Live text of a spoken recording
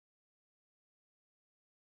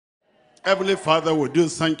Heavenly Father, we do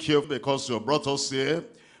thank you because you brought us here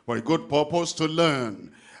for a good purpose to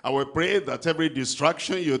learn. And we pray that every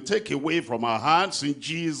distraction you take away from our hearts in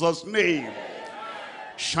Jesus' name.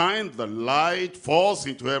 Shine the light forth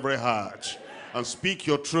into every heart and speak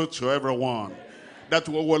your truth to everyone, that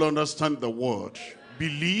we will understand the word,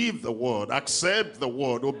 believe the word, accept the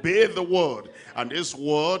word, obey the word, and this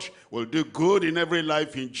word will do good in every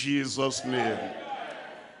life in Jesus' name.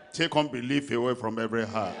 Take unbelief away from every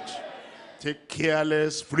heart. Take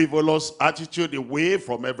careless, frivolous attitude away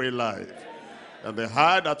from every life. And the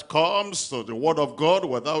heart that comes to the word of God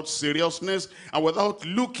without seriousness and without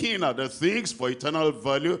looking at the things for eternal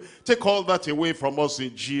value, take all that away from us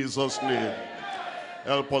in Jesus' name.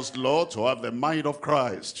 Help us, Lord, to have the mind of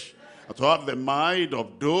Christ, and to have the mind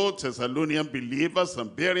of those Thessalonian believers and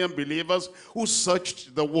Berean believers who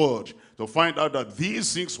searched the word to find out that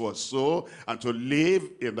these things were so, and to live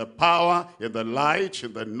in the power, in the light,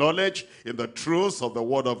 in the knowledge, in the truth of the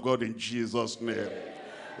word of God in Jesus' name.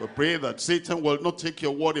 We pray that Satan will not take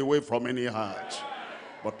your word away from any heart.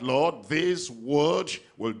 But Lord, this word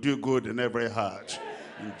will do good in every heart.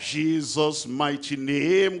 In Jesus' mighty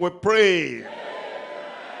name we pray.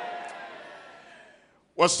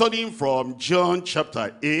 We're studying from John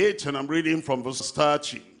chapter 8, and I'm reading from verse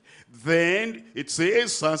 30. Then it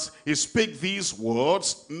says, as he spake these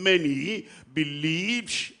words, many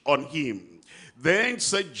believed on him. Then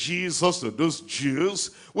said Jesus to those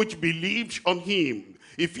Jews which believed on him,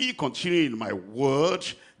 if ye continue in my word,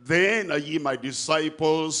 then are ye my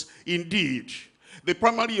disciples indeed. The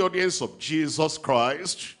primary audience of Jesus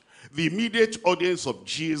Christ, the immediate audience of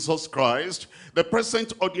Jesus Christ, the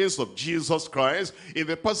present audience of Jesus Christ, in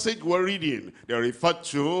the passage we're reading, they're referred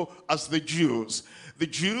to as the Jews. The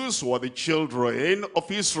Jews were the children of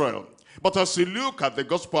Israel. But as you look at the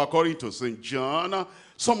gospel according to St. John,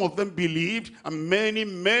 some of them believed, and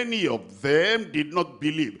many of them did not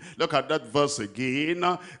believe. Look at that verse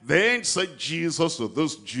again. Then said Jesus to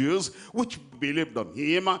those Jews which believed on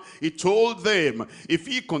him, he told them, if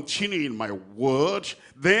ye continue in my word,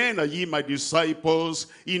 then are ye my disciples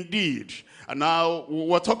indeed. And now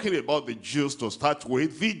we're talking about the Jews to start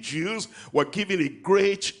with. The Jews were given a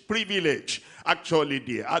great privilege. Actually,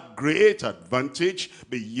 they had great advantage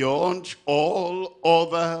beyond all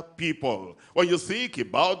other people. When you think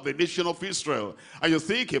about the nation of Israel, and you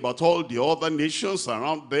think about all the other nations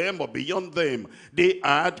around them or beyond them, they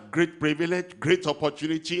had great privilege, great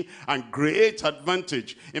opportunity, and great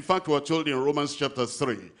advantage. In fact, we're told in Romans chapter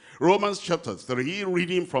 3. Romans chapter 3,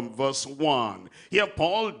 reading from verse 1. Here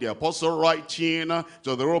Paul, the apostle, writing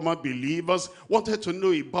to the Roman believers, wanted to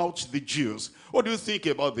know about the Jews. What do you think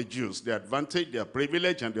about the Jews? Their advantage, their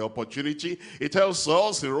privilege, and their opportunity. It tells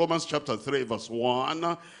us in Romans chapter 3, verse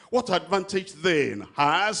 1, what advantage then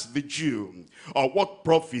has the Jew? Or what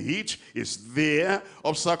profit is there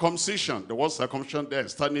of circumcision? The word circumcision there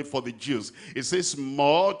is standing for the Jews. It says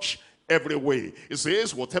much every way. It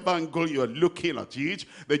says whatever angle you are looking at it,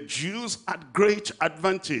 the Jews had great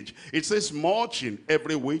advantage. It says much in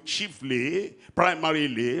every way, chiefly,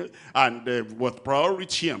 primarily, and with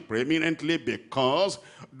priority and preeminently, because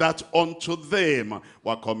that unto them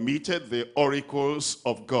were committed the oracles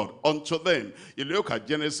of God. Unto them. You look at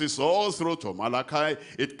Genesis all through to Malachi,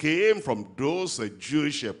 it came from those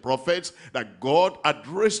Jewish prophets that God had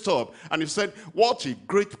raised up. And he said, what a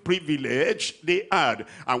great privilege they had.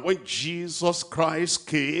 And when Jesus Christ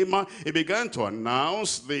came, he began to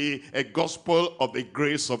announce the gospel of the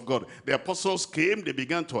grace of God. The apostles came, they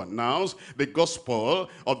began to announce the gospel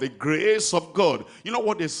of the grace of God. You know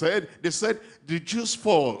what they said? They said, the Jews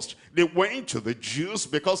first. They went to the Jews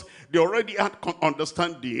because they already had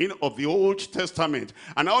understanding of the Old Testament.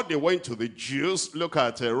 And now they went to the Jews. Look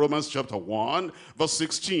at Romans chapter 1, verse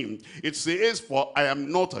 16. It says, for I am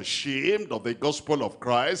not ashamed of the gospel of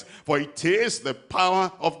Christ, for it is the power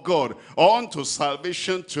of God unto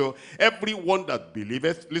salvation to everyone that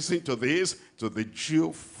believeth. Listen to this, to the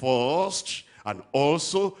Jew first, and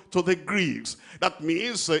also to the Greeks. That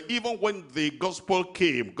means even when the gospel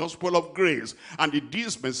came, gospel of grace, and the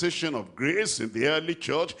dispensation of grace in the early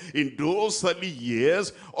church, in those early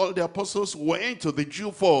years, all the apostles went to the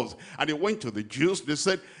Jew first. And they went to the Jews, they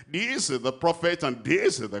said, this is the prophet, and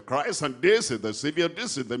this is the Christ, and this is the Savior,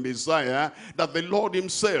 this is the Messiah that the Lord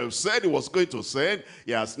himself said he was going to send.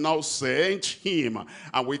 He has now sent him.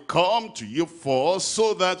 And we come to you first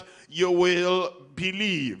so that you will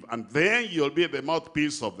believe, and then you'll be the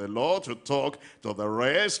mouthpiece of the Lord to talk to the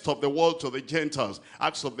rest of the world, to the Gentiles.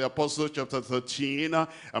 Acts of the Apostles chapter 13,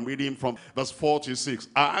 I'm reading from verse 46.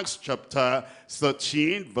 Acts chapter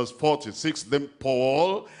 13 verse 46. Then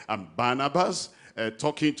Paul and Barnabas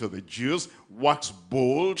talking to the Jews, waxed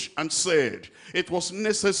bold and said, it was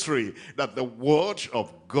necessary that the word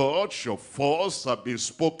of God should first have been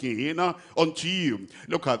spoken unto you.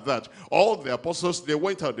 Look at that. All the apostles, they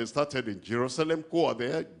went out, they started in Jerusalem. Who are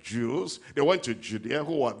there? Jews. They went to Judea.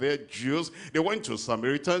 Who are there? Jews. They went to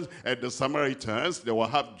Samaritans, and the Samaritans, they were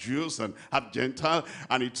half Jews and half Gentile.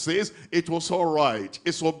 And it says, it was all right.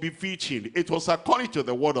 It was befitting. It was according to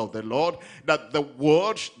the word of the Lord that the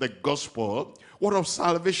word, the gospel, word of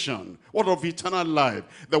salvation, word of eternal life,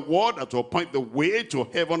 the word that will point the way to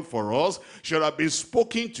heaven for us, should have been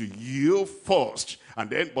spoken to you first. And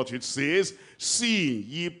then, but it says, seeing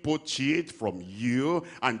ye put it from you,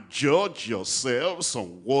 and judge yourselves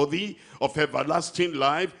unworthy of everlasting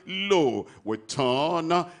life, lo, we turn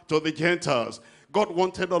to the Gentiles. God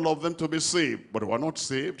wanted all of them to be saved, but they were not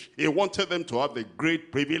saved. He wanted them to have the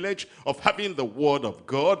great privilege of having the word of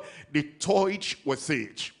God. They toyed with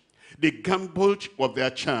it. They gambled with their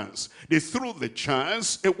chance. They threw the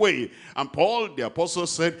chance away. And Paul, the apostle,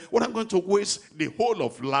 said, well, I'm going to waste the whole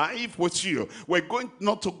of life with you. We're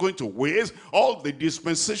not going to waste all the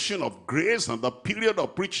dispensation of grace and the period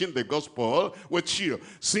of preaching the gospel with you.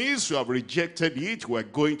 Since you have rejected it, we're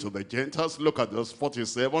going to the Gentiles. Look at verse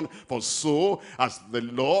 47. For so as the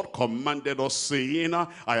Lord commanded us, saying, I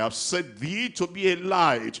have set thee to be a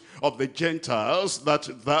light of the Gentiles, that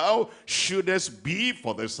thou shouldest be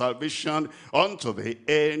for the salvation unto the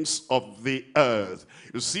ends of the earth.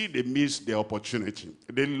 You see, they missed the opportunity.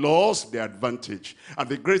 They lost the advantage. And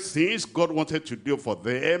the great things God wanted to do for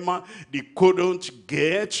them, they couldn't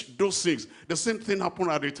get those things. The same thing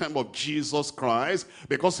happened at the time of Jesus Christ,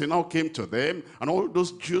 because he now came to them, and all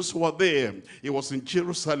those Jews were there. He was in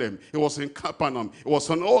Jerusalem. He was in Capernaum. He was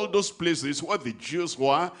in all those places where the Jews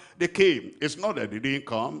were. They came. It's not that they didn't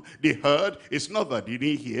come. They heard. It's not that they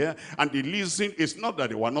didn't hear. And they listened. It's not that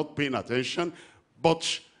they were not paying attention,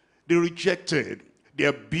 but they rejected. They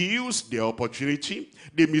abused the opportunity.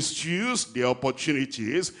 They misused the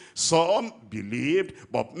opportunities. Some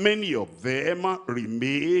believed, but many of them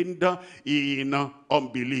remained in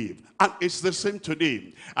unbelief. And it's the same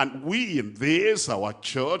today. And we in this, our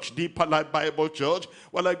church, Deeper Life Bible Church,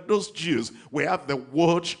 well, like those Jews, we have the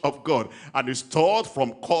word of God. And it's taught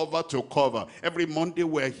from cover to cover. Every Monday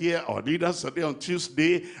we're here. Our leaders are there on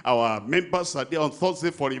Tuesday. Our members are there on Thursday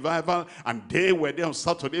for revival. And then we're there on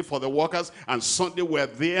Saturday for the workers. And Sunday we're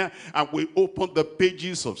there. And we open the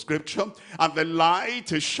pages of Scripture. And the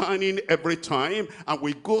light is shining every time. And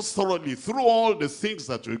we go thoroughly through all the things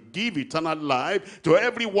that will give eternal life to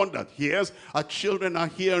everyone that hears. Our children are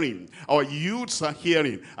hearing. Our youths are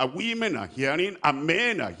hearing. Our women are hearing. Our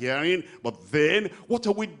men are hearing. But then, what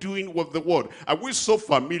are we doing with the word? Are we so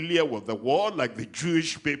familiar with the word, like the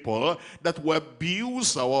Jewish people, that we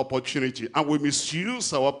abuse our opportunity, and we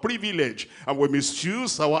misuse our privilege, and we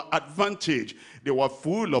misuse our advantage? They were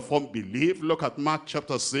full of unbelief. Look at Mark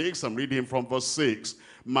chapter 6. I'm reading from verse 6.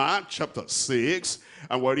 Mark chapter 6,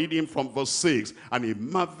 and we're reading from verse 6. And he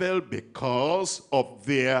marveled because of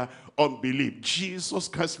their unbelief. Jesus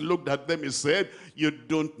Christ looked at them and said, you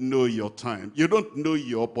don't know your time. You don't know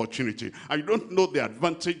your opportunity. And you don't know the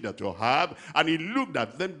advantage that you have. And he looked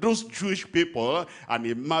at them, those Jewish people, and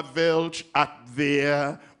he marveled at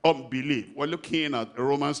their unbelief. We're looking at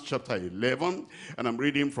Romans chapter 11, and I'm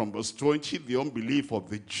reading from verse 20. The unbelief of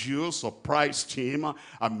the Jews surprised him,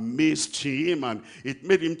 amazed him, and it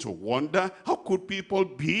made him to wonder, how could people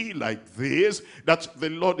be like this, that the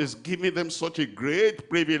Lord is giving them such a great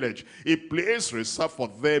privilege, a place reserved for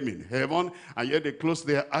them in heaven, and yet they close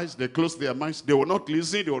their eyes, they close their minds, they will not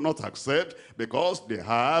listen, they will not accept, because they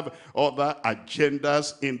have other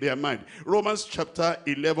agendas in their mind. Romans chapter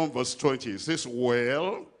 11 verse 20, it says,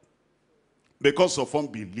 well, because of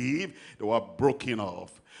unbelief, they were broken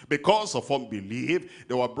off. Because of unbelief,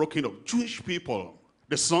 they were broken off. Jewish people,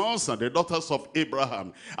 the sons and the daughters of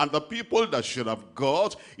Abraham, and the people that should have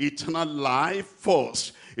got eternal life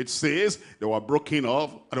first. It says they were broken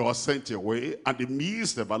off, and they were sent away, and they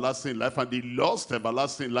missed everlasting life, and they lost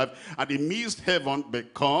everlasting life, and they missed heaven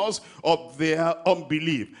because of their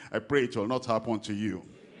unbelief. I pray it will not happen to you.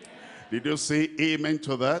 Amen. Did you say amen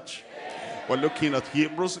to that? We're looking at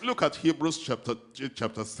Hebrews. Look at Hebrews chapter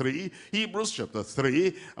 3. Hebrews chapter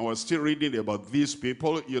 3. And we're still reading about these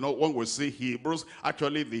people. You know, when we say Hebrews,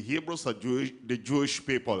 actually the Hebrews are the Jewish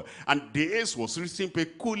people. And this was written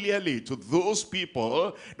peculiarly to those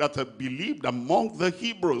people that have believed among the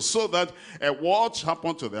Hebrews. So that what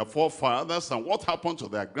happened to their forefathers and what happened to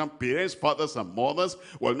their grandparents, fathers and mothers,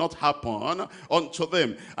 will not happen unto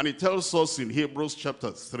them. And it tells us in Hebrews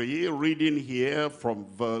chapter 3, reading here from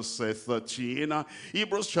verse 13. 13.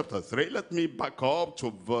 Hebrews chapter 3, let me back up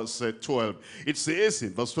to verse 12. It says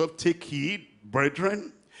in verse 12, take heed,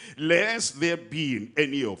 brethren, lest there be in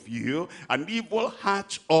any of you an evil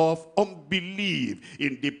heart of unbelief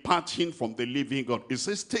in departing from the living God. It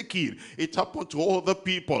says, take it. It happened to other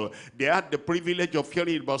people. They had the privilege of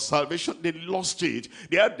hearing about salvation. They lost it.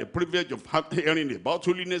 They had the privilege of hearing about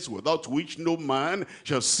holiness, without which no man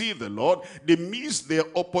shall see the Lord. They missed their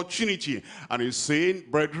opportunity. And he's saying,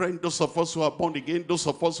 brethren, those of us who are born again, those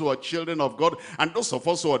of us who are children of God, and those of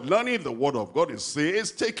us who are learning the word of God, it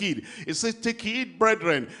says, take it. It says, take it,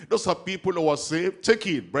 brethren. Those are people who are saved. Take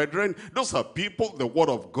it, brethren. Those are people, the word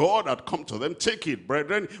of God had come to them. Take it,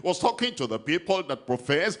 brethren. He was talking to the people that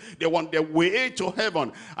profess they want their way to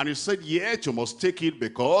heaven. And he said, yet you must take it,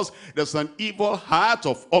 because there's an evil heart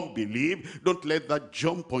of unbelief. Don't let that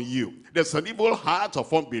jump on you. There's an evil heart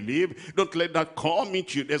of unbelief. Don't let that come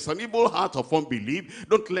into you. There's an evil heart of unbelief.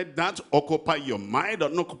 Don't let that occupy your mind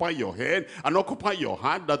and occupy your head and occupy your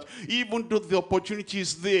heart, that even though the opportunity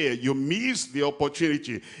is there, you miss the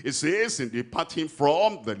opportunity. It says, in departing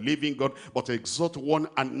from the living God, but exhort one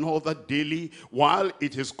another daily while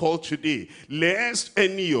it is called today, lest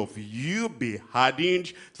any of you be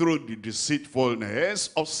hardened through the deceitfulness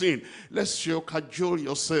of sin. Lest you cajole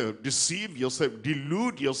yourself, deceive yourself,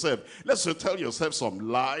 delude yourself. Lest you tell yourself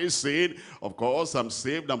some lies, saying, of course, I'm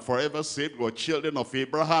saved, I'm forever saved, we're children of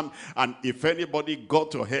Abraham, and if anybody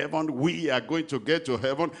got to heaven, we are going to get to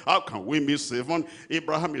heaven. How can we miss heaven?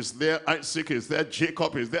 Abraham is there, Isaac is there,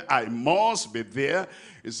 Jacob is there, I must be there.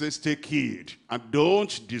 It says, take heed and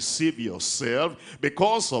don't deceive yourself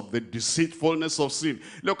because of the deceitfulness of sin.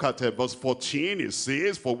 Look at verse 14. It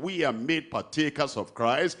says, for we are made partakers of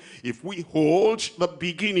Christ if we hold the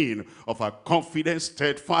beginning of our confidence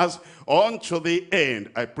steadfast unto the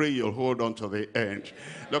end. I pray you'll hold on to the end.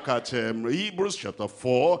 Look at Hebrews chapter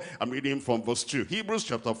 4. I'm reading from verse 2. Hebrews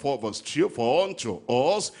chapter 4 verse 2. For unto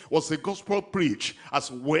us was the gospel preached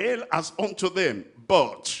as well as unto them.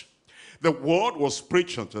 But the word was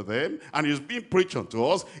preached unto them, and it's being preached unto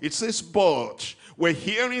us. It says, but. We're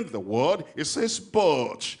hearing the word. It says,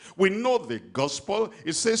 but. We know the gospel.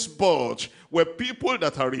 It says, but. We're people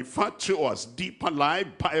that are referred to as Deeper Life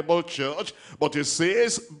Bible Church, but it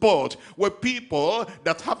says, but. We're people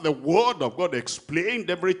that have the word of God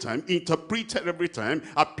explained every time, interpreted every time,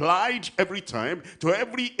 applied every time to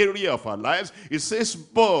every area of our lives. It says,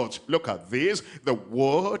 but. Look at this. The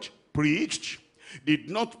word preached did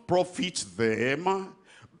not profit them,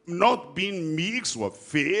 not being mixed with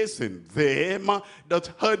faith in them that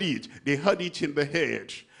heard it. They heard it in the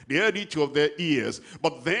head. They heard it with their ears.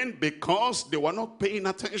 But then because they were not paying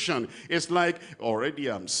attention, it's like,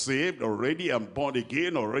 already I'm saved, already I'm born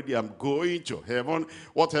again, already I'm going to heaven.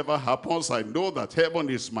 Whatever happens, I know that heaven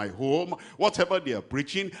is my home. Whatever they are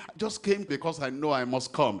preaching, I just came because I know I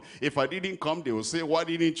must come. If I didn't come, they will say, why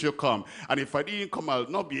didn't you come? And if I didn't come, I'll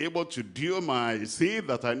not be able to do my thing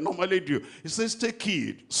that I normally do. It says, take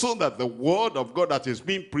heed, so that the word of God that is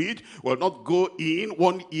being preached will not go in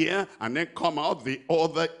one ear and then come out the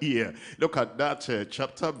other ear. Look at that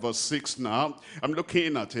chapter verse 6 now. I'm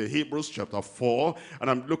looking at Hebrews chapter 4, and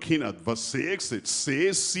I'm looking at verse 6. It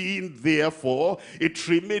says, seeing therefore it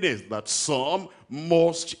remaineth that some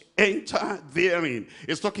must enter therein.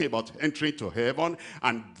 It's talking about entering to heaven,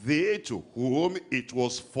 and they to whom it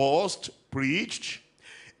was first preached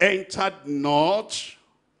entered not,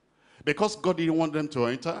 because God didn't want them to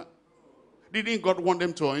enter. Didn't God want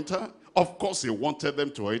them to enter? Of course he wanted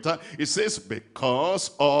them to enter. It says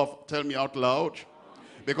because of, tell me out loud,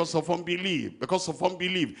 because of unbelief. Because of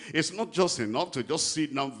unbelief. It's not just enough to just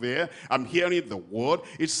sit down there. I'm hearing the word.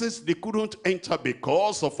 It says they couldn't enter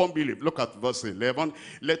because of unbelief. Look at verse 11.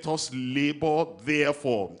 Let us labor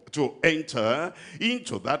therefore to enter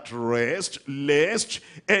into that rest, lest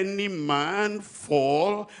any man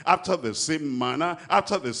fall after the same manner,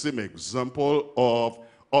 after the same example of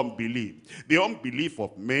unbelief. The unbelief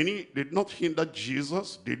of many did not hinder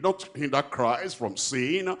Jesus, did not hinder Christ from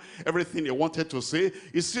saying everything he wanted to say.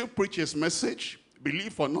 He still preached his message,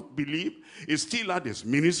 believe or not believe. He still had his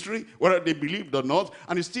ministry, whether they believed or not,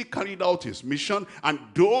 and he still carried out his mission. And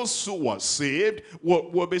those who were saved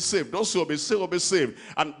will be saved. Those who will be saved will be saved.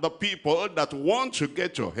 And the people that want to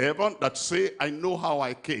get to heaven, that say, I know how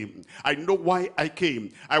I came. I know why I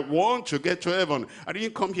came. I want to get to heaven. I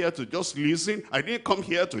didn't come here to just listen. I didn't come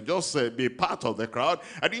here to just be part of the crowd.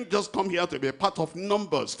 I didn't just come here to be a part of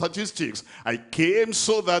numbers, statistics. I came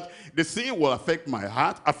so that the thing will affect my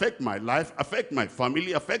heart, affect my life, affect my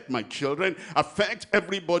family, affect my children, affect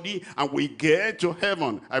everybody, and we get to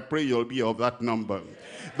heaven. I pray you'll be of that number.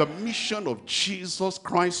 The mission of Jesus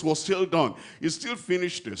Christ was still done. He still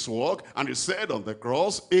finished his work, and he said on the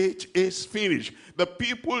cross, it is finished. The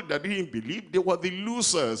people that didn't believe, they were the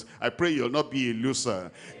losers. I pray you'll not be a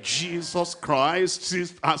loser. Jesus Christ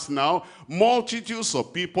has now multitudes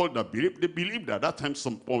of people that believe. They believed at that time,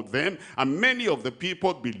 some of them, and many of the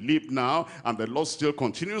people believe now, and the Lord still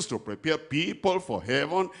continues to prepare people for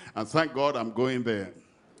heaven, and thank God I'm going there.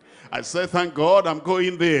 I said, thank God I'm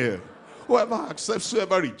going there. Whoever accepts,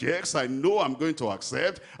 whoever rejects, I know I'm going to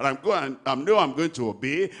accept, and I know I'm going to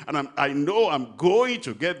obey, and I know I'm going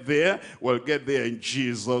to get there. We'll get there in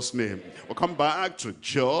Jesus' name. We'll come back to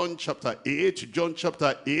John chapter 8. John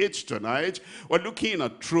chapter 8 tonight. We're looking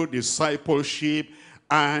at true discipleship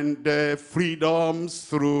and freedoms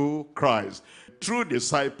through Christ. True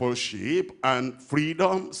discipleship and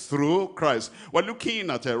freedom through Christ. We're looking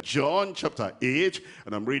at John chapter 8,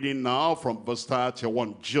 and I'm reading now from verse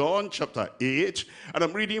 31. John chapter 8, and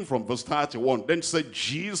I'm reading from verse 31. Then said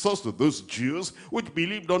Jesus to those Jews which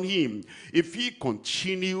believed on him, if ye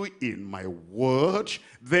continue in my word,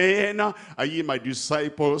 then are ye my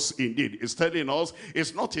disciples indeed. It's telling us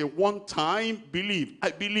it's not a one-time belief. I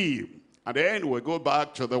believe. And then we go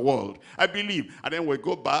back to the world. I believe. And then we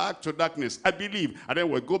go back to darkness. I believe. And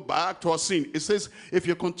then we go back to our sin. It says, if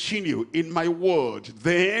you continue in my word,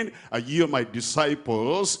 then are you my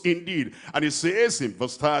disciples indeed. And it says in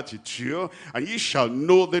verse 32, and ye shall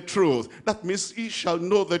know the truth. That means ye shall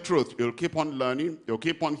know the truth. You'll keep on learning. You'll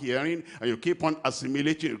keep on hearing. And you'll keep on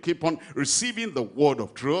assimilating. You'll keep on receiving the word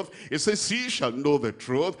of truth. It says, ye shall know the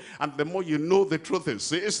truth. And the more you know the truth, it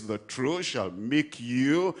says, the truth shall make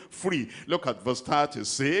you free. Look at verse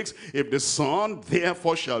 36. If the Son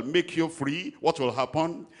therefore shall make you free, what will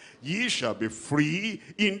happen? Ye shall be free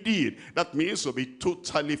indeed. That means you'll be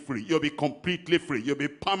totally free. You'll be completely free. You'll be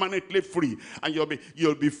permanently free. And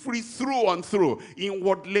you'll be free through and through,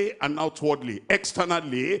 inwardly and outwardly,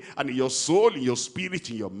 externally, and in your soul, in your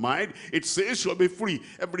spirit, in your mind. It says you'll be free.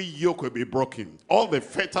 Every yoke will be broken. All the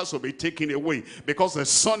fetters will be taken away, because the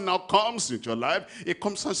Son now comes into your life. It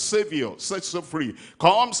comes as Savior, sets you free.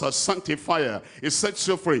 Comes as sanctifier, it sets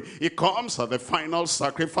you free. It comes as the final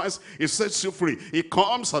sacrifice, it sets you free. It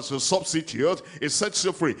comes as a substitute, it sets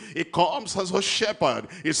you free. It comes as a shepherd,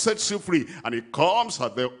 it sets you free. And it comes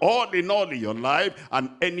as the all in all in your life, and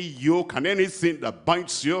any yoke and anything that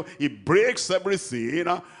binds you, it breaks everything,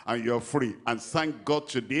 and you're free. And thank God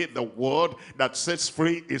today, the word that sets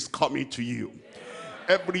free is coming to you.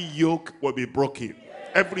 Every yoke will be broken.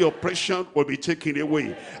 Every oppression will be taken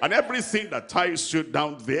away. And everything that ties you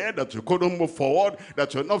down there, that you couldn't move forward,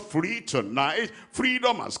 that you're not free tonight,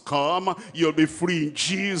 freedom has come. You'll be free in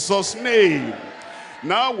Jesus' name.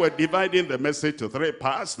 Now we're dividing the message to three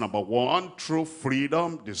parts. Number one, true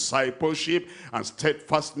freedom, discipleship, and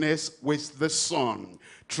steadfastness with the Son.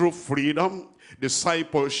 True freedom,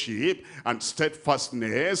 discipleship, and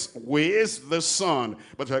steadfastness with the Son.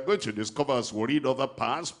 But we're going to discover as we read other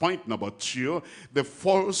parts. Point number two, the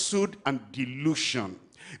falsehood and delusion.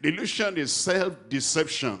 Delusion is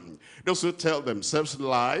self-deception. Those who tell themselves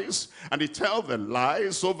lies, and they tell the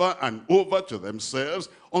lies over and over to themselves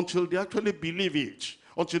until they actually believe it.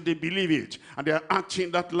 Until they believe it, and they are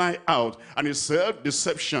acting that lie out. And it's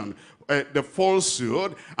self-deception. The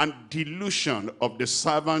falsehood and delusion of the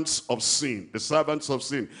servants of sin. The servants of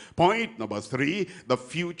sin. Point number three, the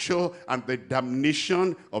future and the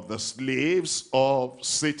damnation of the slaves of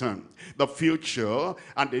Satan. The future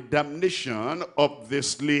and the damnation of the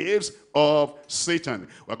slaves of Satan.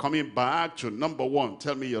 We're coming back to number one.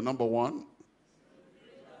 Tell me your number one.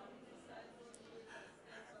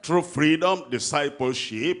 True freedom,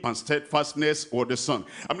 discipleship, and steadfastness with the Son.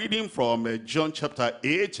 I'm reading from John chapter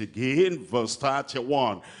 8 again, verse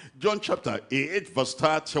 31. John chapter 8, verse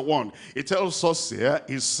 31. It tells us here,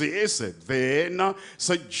 it says, then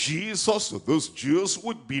said Jesus to those Jews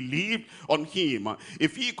who believed on him,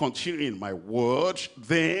 if ye continue in my word,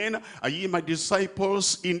 then are ye my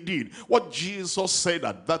disciples indeed. What Jesus said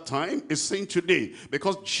at that time is saying today,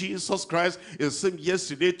 because Jesus Christ is the same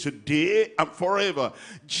yesterday, today, and forever.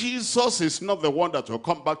 Jesus is not the one that will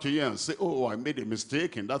come back to you and say, oh, I made a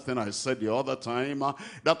mistake in that thing I said the other time.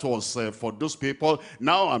 That was for those people.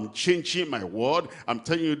 Now I'm I'm changing my word, I'm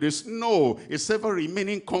telling you this. No, it's ever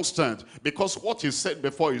remaining constant, because what he said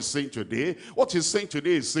before is saying today, what he's saying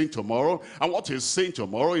today is saying tomorrow, and what he's saying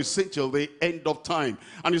tomorrow is saying till the end of time.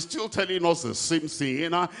 And he's still telling us the same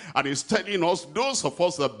thing, and he's telling us, those of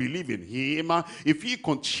us that believe in him, if ye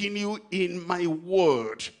continue in my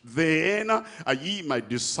word, then are ye my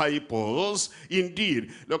disciples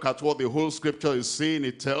indeed. Look at what the whole scripture is saying.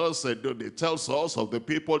 It tells us of the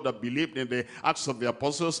people that believed in the Acts of the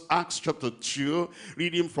Apostles. Acts chapter 2,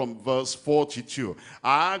 reading from verse 42.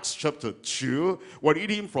 Acts chapter 2, we're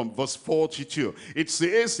reading from verse 42. It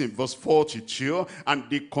says in verse 42, and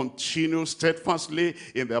they continued steadfastly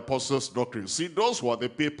in the apostles' doctrine. See, those were the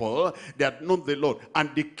people that had known the Lord, and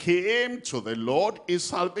they came to the Lord in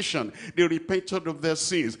salvation. They repented of their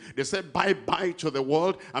sins. They said bye-bye to the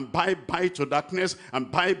world, and bye-bye to darkness,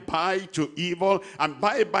 and bye-bye to evil, and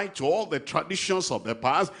bye-bye to all the traditions of the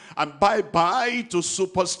past, and bye-bye to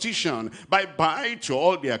superstition, bye-bye to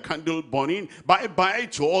all their candle burning, bye-bye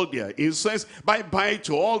to all their incense, bye-bye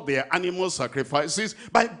to all their animal sacrifices,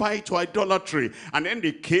 bye-bye to idolatry. And then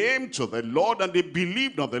they came to the Lord, and they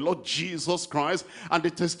believed on the Lord Jesus Christ. And the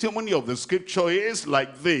testimony of the scripture is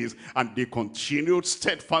like this: and they continued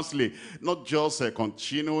steadfastly, not just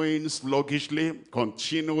continuing sluggishly,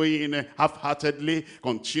 continuing half-heartedly,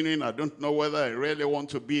 continuing, I don't know whether I really want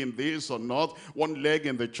to be in this or not, one leg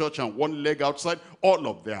in the church and one leg outside. All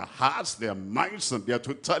of their hearts, their minds, and their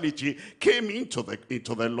totality came into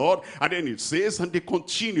the Lord. And then it says, and they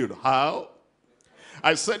continued. How?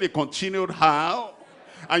 I said they continued how?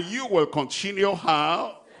 And you will continue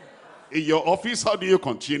how? In your office, how do you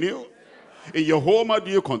continue? In your home, how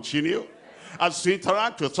do you continue? As you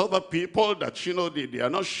interact with other people that, you know, they are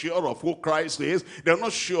not sure of who Christ is, they're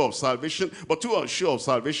not sure of salvation, but you are sure of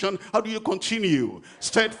salvation, how do you continue?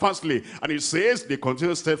 Steadfastly. And it says they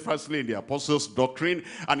continue steadfastly in the apostles' doctrine,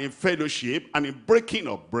 and in fellowship, and in breaking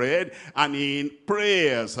of bread, and in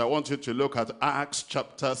prayers. I want you to look at Acts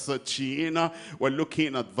chapter 13. We're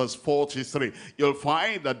looking at verse 43. You'll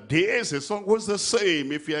find that this is always the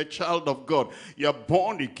same. If you're a child of God, you're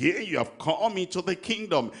born again, you have come into the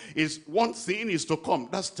kingdom. It's one thing is to come.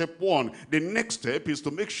 That's step one. The next step is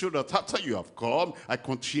to make sure that after you have come, I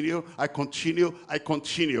continue.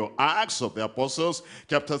 Acts of the Apostles,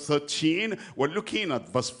 chapter 13, we're looking at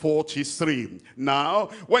verse 43. Now,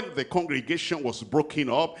 when the congregation was broken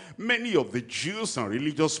up, many of the Jews and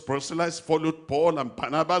religious proselytes followed Paul and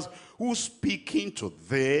Barnabas, who speaking to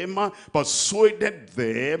them persuaded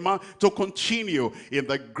them to continue in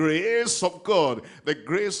the grace of God. The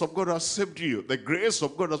grace of God has saved you. The grace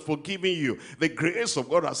of God has forgiven you. The grace of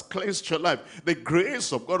God has cleansed your life. The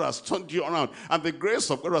grace of God has turned you around. And the grace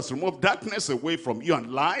of God has removed darkness away from you,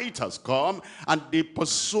 and light has come. And they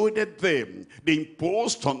persuaded them. They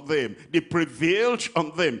imposed on them. They prevailed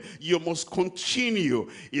on them. You must continue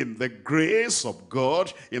in the grace of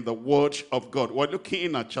God, in the word of God. We're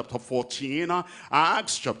looking at chapter 14,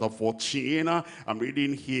 Acts chapter 14. I'm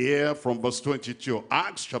reading here from verse 22.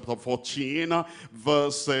 Acts chapter 14,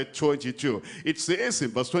 verse 22. It says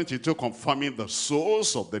in verse 22, confirming the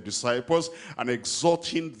souls of the disciples and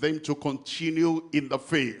exhorting them to continue in the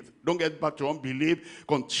faith. Don't get back to unbelief.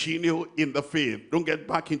 Continue in the faith. Don't get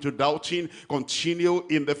back into doubting. Continue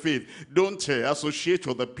in the faith. Don't associate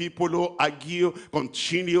with the people who argue.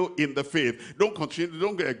 Continue in the faith. Don't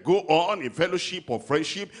go on in fellowship or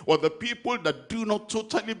friendship with the people that do not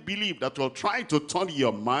totally believe, that will try to turn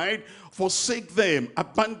your mind. Forsake them,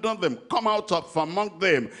 abandon them, come out of among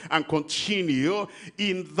them, and continue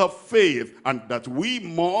in the faith. And that we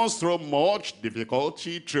must, through much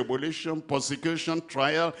difficulty, tribulation, persecution,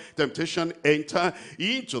 trial, temptation, enter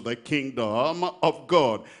into the kingdom of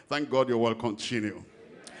God. Thank God you will continue.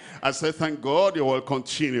 I said, thank God you will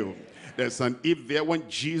continue. There's an if there. When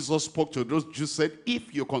Jesus spoke to those Jews, said,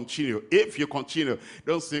 if you continue,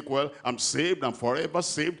 don't think, well, I'm saved, I'm forever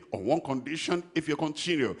saved, on one condition, if you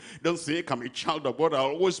continue. Don't think I'm a child of God, I'll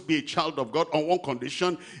always be a child of God, on one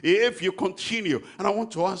condition, if you continue. And I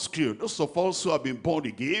want to ask you, those of us who have been born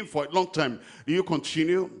again for a long time, do you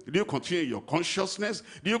continue? Do you continue in your consciousness?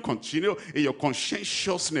 Do you continue in your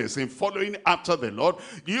conscientiousness, in following after the Lord?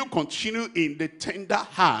 Do you continue in the tender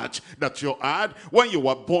heart that you had when you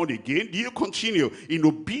were born again? again? Do you continue in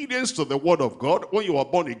obedience to the word of God when you are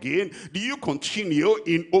born again? Do you continue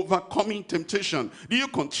in overcoming temptation? Do you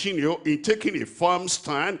continue in taking a firm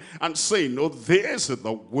stand and saying, no, this is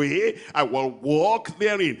the way I will walk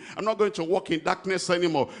therein. I'm not going to walk in darkness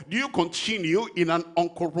anymore. Do you continue in an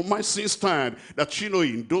uncompromising stand that,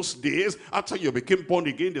 in those days, after you became born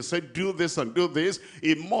again, they said, do this and do this.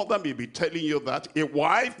 A mother may be telling you that. A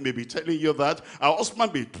wife may be telling you that. A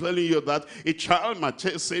husband may be telling you that. A child might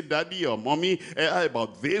say, daddy or mommy,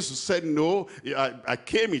 about this. You said, no, I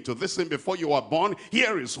came into this thing before you were born.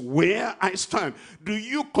 Here is where I stand. Do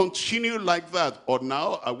you continue like that? Or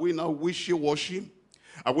now, are we now wishy-washy?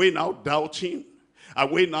 Are we now doubting? Are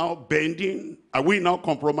we now bending? Are we now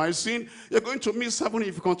compromising? You're going to miss heaven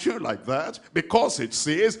if you continue like that, because it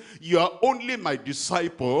says, you are only my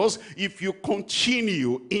disciples if you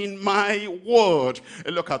continue in my word.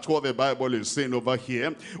 And look at what the Bible is saying over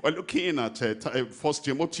here. We're looking at 1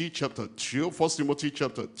 Timothy chapter 2. 1 Timothy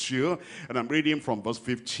chapter 2. And I'm reading from verse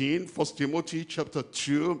 15. 1 Timothy chapter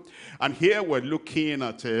 2. And here we're looking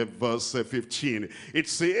at verse 15. It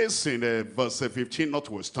says in verse 15,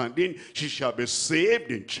 notwithstanding, she shall be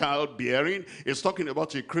saved in childbearing. It's talking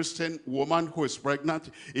about a Christian woman who is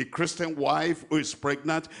pregnant, a Christian wife who is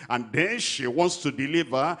pregnant, and then she wants to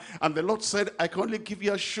deliver. And the Lord said, I can only give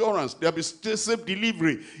you assurance. There'll be still safe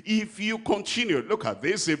delivery if you continue. Look at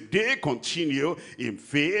this. If they continue in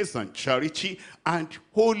faith and charity and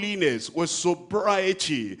holiness with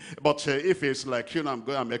sobriety. But if it's like,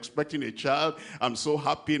 I'm expecting a child, I'm so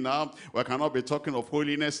happy now, we cannot be talking of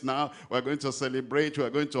holiness now. We're going to celebrate, we're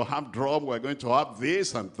going to have drum, we're going to have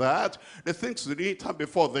this and that. The things we didn't have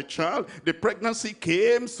before the child, the pregnancy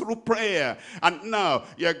came through prayer. And now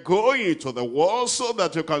you're going into the world so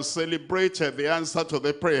that you can celebrate the answer to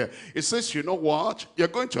the prayer. It says, you know what? You're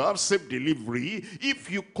going to have safe delivery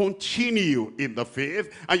if you continue in the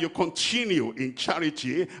faith and you continue in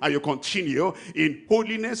charity and you continue in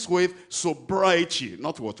holiness with sobriety,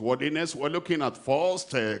 not with worldliness. We're looking at First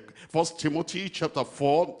Timothy chapter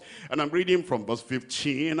 4, and I'm reading from verse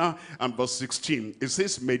 15 and verse 16. It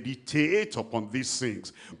says, meditate upon these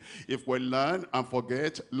things. If we learn and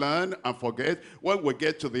forget, when we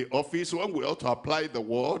get to the office, when we ought to apply the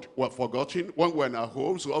word, we're forgotten. When we're in our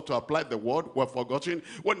homes, we ought to apply the word, we're forgotten.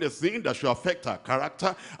 When the thing that should affect our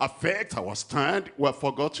character, affect our stand, we're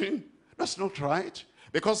forgotten. That's not right.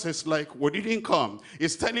 Because it's like we didn't come.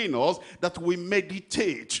 It's telling us that we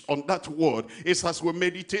meditate on that word. It's as we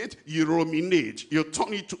meditate, you ruminate. You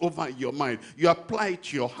turn it over in your mind. You apply it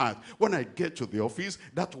to your heart. When I get to the office,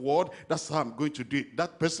 that word, that's how I'm going to do it.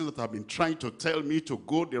 That person that have been trying to tell me to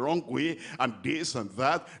go the wrong way and this and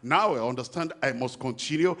that, now I understand I must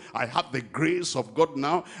continue. I have the grace of God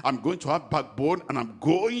now. I'm going to have backbone and I'm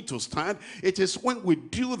going to stand. It is when we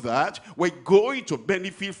do that, we're going to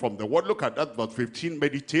benefit from the word. Look at that verse 15.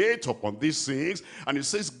 Meditate upon these things, and it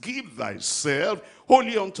says, give thyself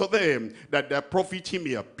wholly unto them, that their profiting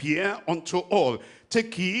may appear unto all.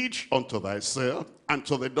 Take heed unto thyself and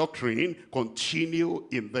to the doctrine, continue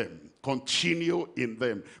in them. Continue in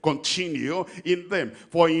them. Continue in them.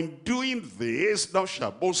 For in doing this, thou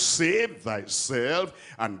shalt both save thyself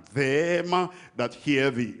and them that hear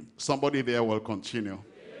thee. Somebody there will continue.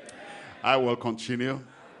 I will continue.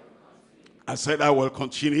 I said I will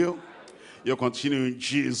continue. You continue in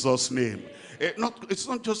Jesus' name. It's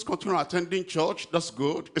not just continue attending church, that's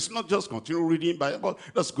good. It's not just continue reading Bible,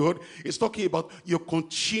 that's good. It's talking about you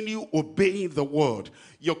continue obeying the word.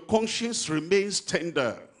 Your conscience remains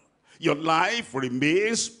tender. Your life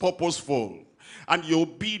remains purposeful. And your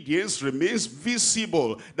obedience remains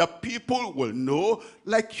visible, that people will know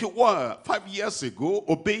like you were 5 years ago,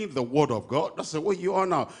 obeying the word of God. That's the way you are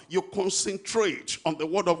now. You concentrate on the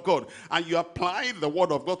word of God, and you apply the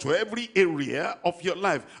word of God to every area of your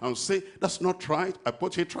life, and say, that's not right, I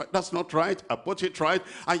put it right. That's not right, I put it right.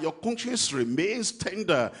 And your conscience remains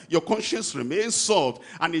tender. Your conscience remains soft,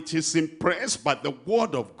 and it is impressed by the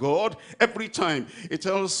word of God every time. It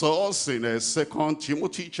tells us in 2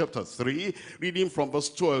 Timothy chapter 3, reading from verse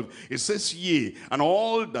 12, it says, yea, and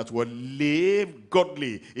all that will live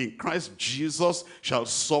godly in Christ Jesus shall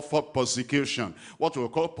suffer persecution. What we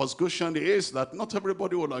call persecution is that not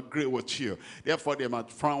everybody will agree with you. Therefore, they might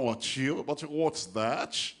frown at you. But what's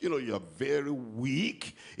that? You're very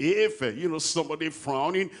weak. If, somebody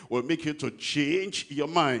frowning will make you to change your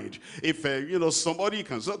mind. If, somebody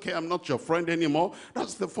can say, okay, I'm not your friend anymore,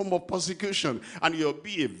 that's the form of persecution. And you'll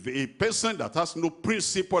be a person that has no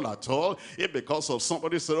principle at all. If because of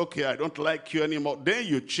somebody said, okay, I don't like you anymore, then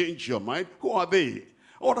you change your mind. Who are they?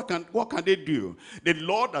 What can they do? The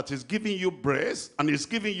Lord that is giving you breath and is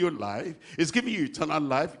giving you life, is giving you eternal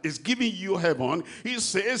life, is giving you heaven. He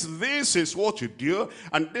says, this is what you do.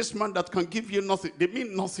 And this man that can give you nothing, they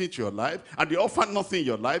mean nothing to your life, and they offer nothing in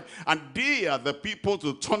your life, and they are the people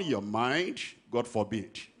to turn your mind. God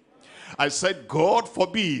forbid. I said, God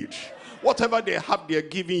forbid. Whatever they have, they're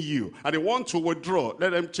giving you, and they want to withdraw.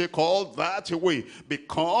 Let them take all that away,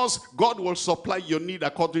 because God will supply your need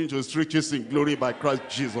according to his riches in glory by Christ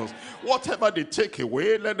Jesus. Whatever they take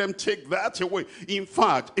away, let them take that away. In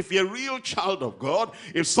fact, if you're a real child of God,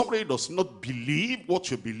 if somebody does not believe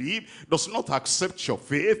what you believe, does not accept your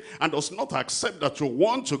faith, and does not accept that you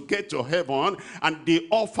want to get to heaven, and they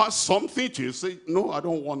offer something to you, say, no, I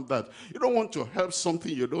don't want that. You don't want to help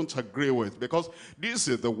something you don't agree with, because this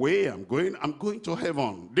is the way I'm going to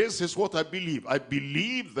heaven. This is what I believe. I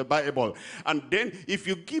believe the Bible. And then if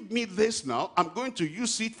you give me this now, I'm going to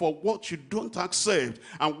use it for what you don't accept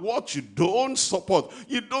and what you don't support.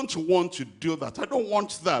 You don't want to do that. I don't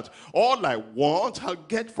want that. All I want, I'll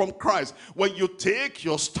get from Christ. When you take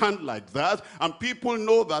your stand like that, and people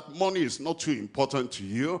know that money is not too important to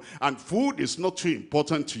you, and food is not too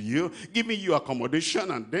important to you, giving you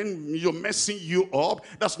accommodation and then you're messing you up,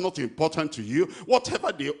 that's not important to you.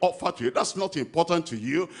 Whatever they offer to you, that's not important to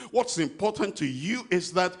you. What's important to you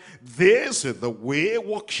is that this is the way,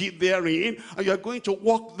 walk ye therein, and you're going to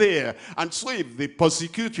walk there. And so if they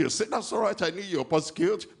persecute you, say, that's all right, I knew you'll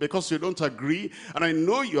persecute because you don't agree, and I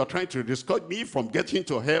know you are trying to discourage me from getting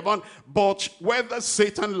to heaven, but whether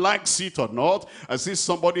Satan likes it or not, I see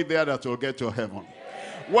somebody there that will get to heaven.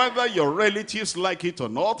 Whether your relatives like it or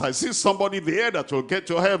not, I see somebody there that will get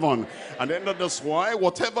to heaven. And then that's why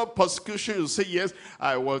whatever persecution you say, yes,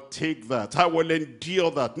 I will take that. I will endure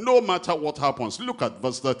that, no matter what happens. Look at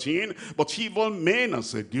verse 13. But evil men and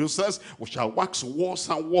seducers shall wax worse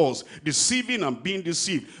and worse, deceiving and being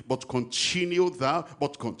deceived. But continue thou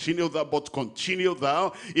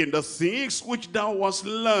in the things which thou hast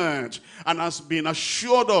learned and hast been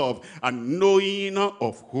assured of, and knowing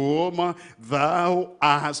of whom thou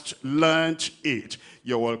hast learned it.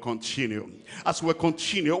 You will continue. As we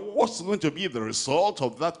continue, what's going to be the result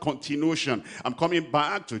of that continuation? I'm coming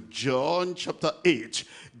back to John chapter 8.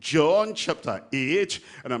 John chapter 8,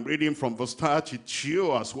 and I'm reading from verse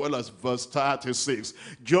 32 as well as verse 36.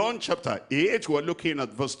 John chapter 8, we're looking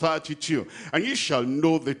at verse 32. And ye shall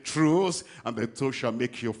know the truth, and the truth shall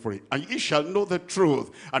make you free. And ye shall know the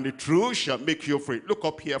truth, and the truth shall make you free. Look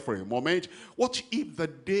up here for a moment. What if the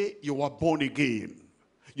day you were born again,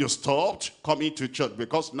 you stopped coming to church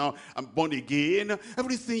because now I'm born again?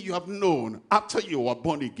 Everything you have known after you were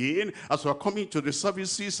born again, as you are coming to the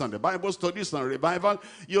services and the Bible studies and revival,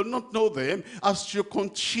 you'll not know them. As you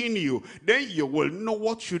continue, then you will know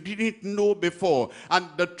what you didn't know before. And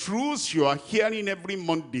the truths you are hearing every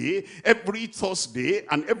Monday, every Thursday,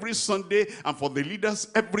 and every Sunday, and for the leaders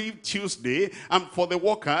every Tuesday, and for the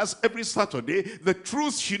workers every Saturday, the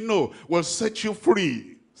truths you know will set you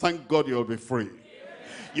free. Thank God you'll be free.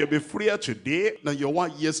 You'll be freer today than you were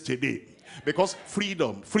yesterday. Because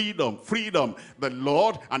freedom, freedom, freedom. The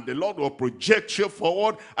Lord will project you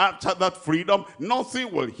forward. After that freedom,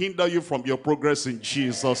 nothing will hinder you from your progress in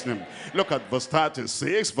Jesus' name. Look at verse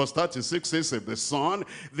 36. Verse 36 says, if the Son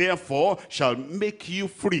therefore shall make you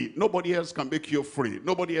free. Nobody else can make you free.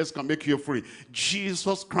 Nobody else can make you free.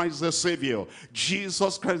 Jesus Christ the Savior.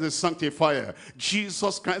 Jesus Christ the Sanctifier.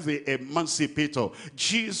 Jesus Christ the Emancipator.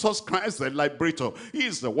 Jesus Christ the Liberator. He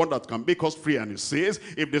is the one that can make us free. And he says,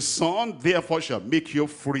 if the Son therefore shall make you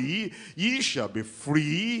free, ye shall be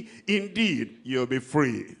free indeed. You'll be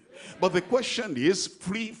free. But the question is,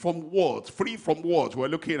 free from what? Free from what? We're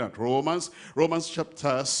looking at Romans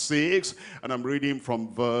chapter 6, and I'm reading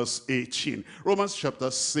from verse 18. Romans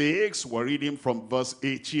chapter 6, we're reading from verse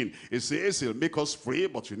 18. It says he'll make us free,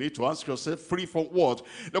 but you need to ask yourself, free from what?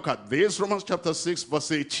 Look at this, Romans chapter 6,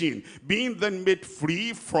 verse 18. Being then made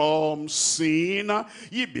free from sin,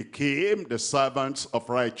 ye became the servants of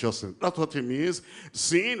righteousness. That's what it means.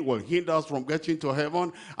 Sin will hinder us from getting to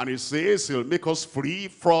heaven, and it says he'll make us free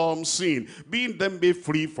from sin. Being then made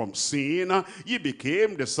free from sin, ye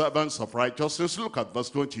became the servants of righteousness. Look at verse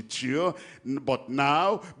 22. But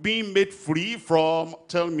now, being made free from,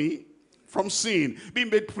 tell me, from sin, being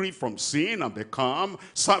made free from sin and become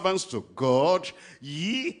servants to God,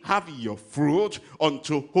 ye have your fruit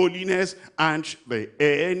unto holiness, and the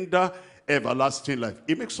end everlasting life.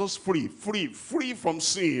 It makes us free from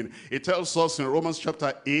sin. It tells us in Romans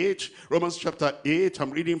chapter 8,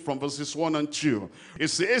 I'm reading from verses 1 and 2. It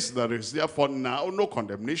says, there is therefore now no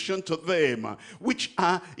condemnation to them which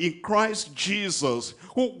are in Christ Jesus,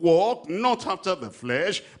 who walk not after the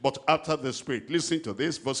flesh, but after the Spirit. Listen to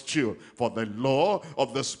this, verse 2. For the law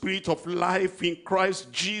of the Spirit of life in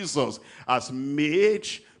Christ Jesus has made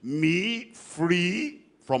me free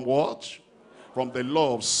from what? From the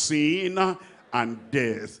law of sin and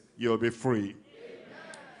death. You'll be free. Amen.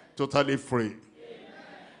 Totally free. Amen.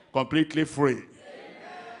 Completely free. Amen.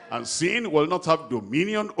 And sin will not have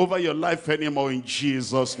dominion over your life anymore in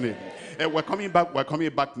Jesus' name. And we're coming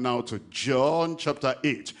back now to John chapter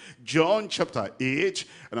 8. John chapter 8,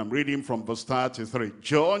 and I'm reading from verse 33.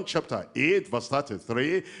 John chapter 8, verse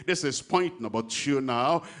 33. This is point number 2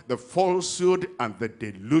 now. The falsehood and the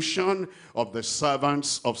delusion of the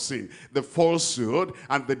servants of sin. The falsehood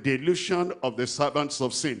and the delusion of the servants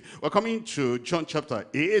of sin. We're coming to John chapter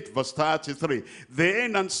 8, verse 33.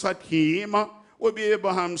 Then answered him, will be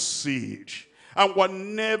Abraham's seed, and were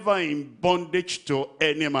never in bondage to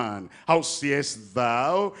any man. How sayest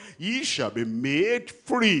thou, ye shall be made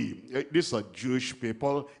free? These are Jewish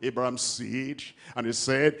people, Abraham's seed. And he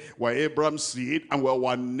said, we're Abraham's seed, and we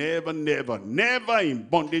were never in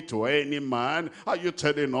bondage to any man. Are you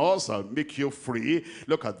telling us, I'll make you free?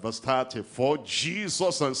 Look at verse 34.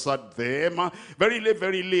 Jesus answered them, verily,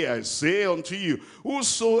 verily, I say unto you,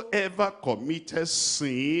 whosoever committeth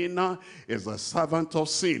sin is a servant of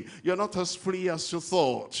sin. You're not as free as you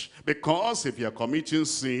thought, because if you're committing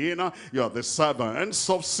sin, you're the servants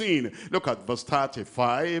of sin. Look at verse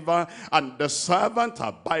 35. And the servant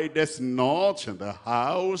abideth not in the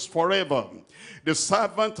house forever. The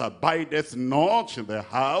servant abideth not in the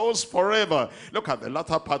house forever. Look at the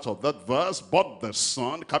latter part of that verse. But the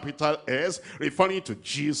Son, capital S, referring to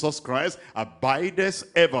Jesus Christ,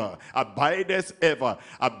 abideth ever, abideth ever,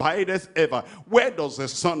 abideth ever. Where does the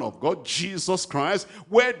Son of God, Jesus Christ,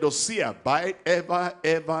 where does he abide? Ever,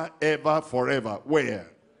 ever, ever, forever.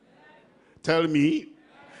 Where? Tell me.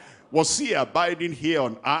 Was he abiding here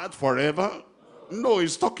on earth forever? No,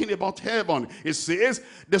 he's talking about heaven. It says,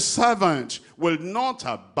 the servant will not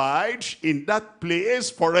abide in that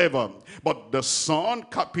place forever, but the Son,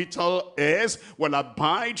 capital S, will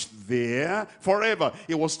abide there forever.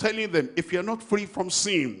 He was telling them, if you're not free from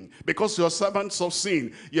sin, because you're servants of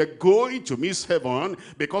sin, you're going to miss heaven,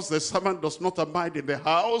 because the servant does not abide in the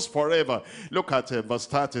house forever. Look at verse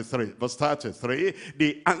 33. Verse 33,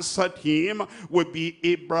 they answered him, will be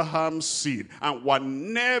Abraham's seed, and were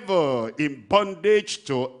never in bondage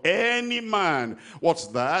to any man. What's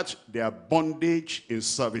that? They are bondage in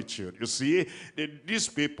servitude. You see, these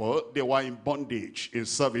people, they were in bondage in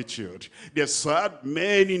servitude. They served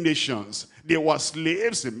many nations. They were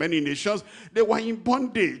slaves in many nations. They were in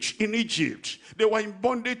bondage in Egypt. They were in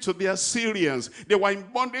bondage to the Assyrians. They were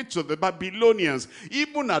in bondage to the Babylonians.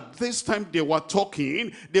 Even at this time they were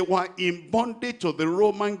talking, they were in bondage to the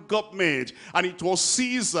Roman government. And it was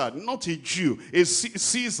Caesar, not a Jew, a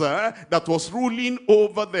Caesar that was ruling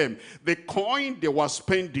over them. The coin they were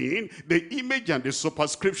spending, the image and the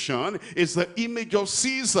superscription is the image of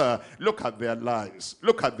Caesar. Look at their lies.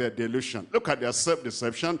 Look at their delusion. Look at their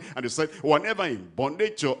self-deception. And they said, we're never in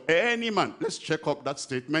bondage to any man. Let's check up that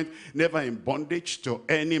statement. Never in bondage to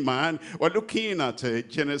any man. We're looking at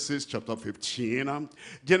Genesis chapter 15.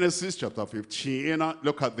 Genesis chapter 15.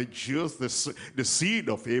 Look at the Jews, the seed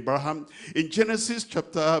of Abraham. In Genesis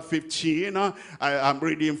chapter 15, I'm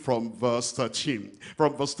reading from verse 13.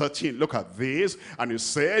 From verse 13, look at this. And he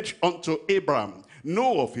said unto Abraham,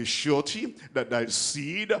 know of a surety that thy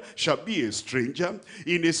seed shall be a stranger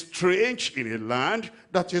in a land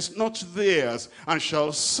that is not theirs, and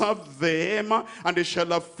shall serve them, and they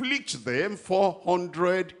shall afflict them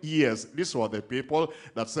 400 years. These were the people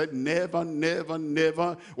that said, never, never,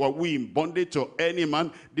 never were we in bondage to any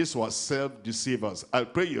man. These were self-deceivers. I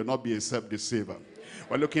pray you'll not be a self-deceiver.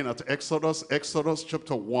 We're looking at Exodus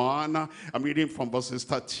chapter 1. I'm reading from verses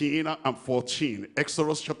 13 and 14.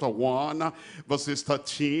 Exodus chapter 1, verses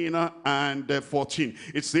 13 and 14.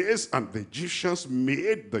 It says, and the Egyptians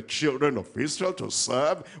made the children of Israel to serve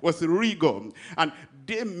with rigor, and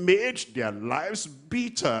they made their lives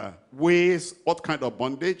bitter with what kind of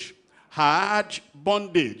bondage? Hard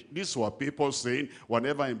bondage. These were people saying, were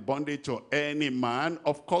never in bondage to any man.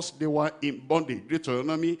 Of course, they were in bondage.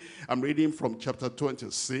 Deuteronomy, I'm reading from chapter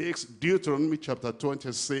 26. Deuteronomy chapter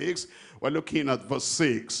 26, we're looking at verse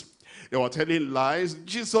 6. They were telling lies.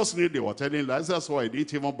 Jesus knew they were telling lies. That's why he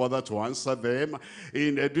didn't even bother to answer them.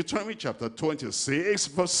 In Deuteronomy chapter 26,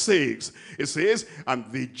 verse 6, it says, and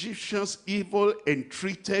the Egyptians evil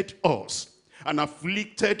entreated us, and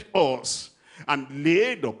afflicted us, and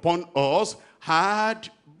laid upon us hard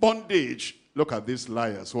bondage. Look at these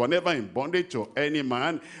liars. Were never in bondage to any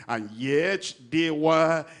man, and yet they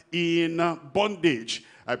were in bondage.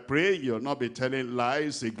 I pray you'll not be telling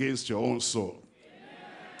lies against your own soul.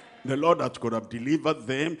 The Lord that could have delivered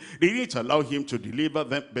them, they didn't allow him to deliver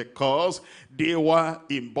them because they were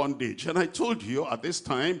in bondage. And I told you at this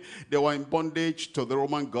time, they were in bondage to the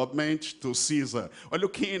Roman government, to Caesar. We're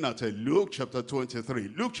looking at Luke chapter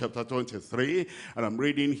 23. Luke chapter 23, and I'm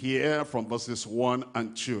reading here from verses 1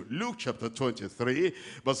 and 2. Luke chapter 23,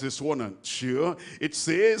 verses 1 and 2. It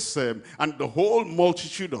says, and the whole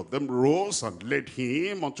multitude of them rose and led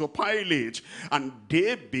him unto Pilate. And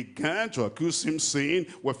they began to accuse him, saying,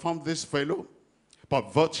 we found this fellow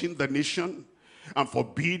perverting the nation and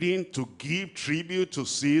forbidding to give tribute to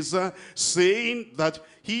Caesar, saying that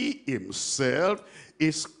he himself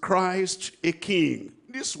is Christ a king.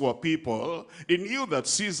 These were people, they knew that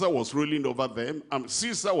Caesar was ruling over them, and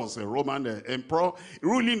Caesar was a Roman emperor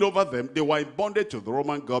ruling over them. They were in bondage to the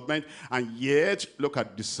Roman government, and yet, look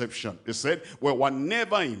at deception. They said, we were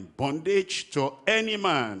never in bondage to any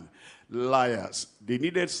man. Liars. They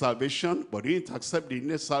needed salvation, but they didn't accept they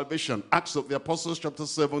needed salvation. Acts of the Apostles chapter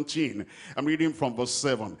 17. I'm reading from verse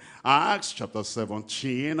 7. Acts chapter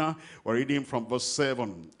 17, we're reading from verse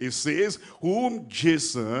 7. It says, whom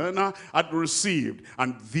Jason had received,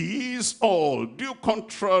 and these all do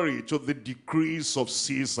contrary to the decrees of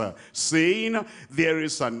Caesar, saying, there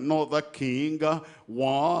is another king,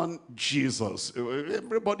 one Jesus.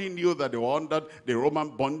 Everybody knew that they were under the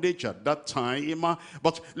Roman bondage at that time.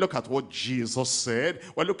 But look at what Jesus said.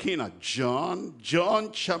 We're looking at John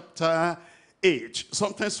chapter 8.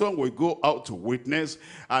 Sometimes when we go out to witness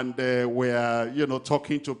and we're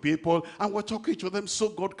talking to people, and we're talking to them so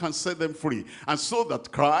God can set them free, and so that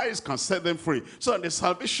Christ can set them free, so that the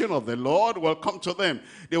salvation of the Lord will come to them.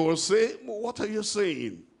 They will say, what are you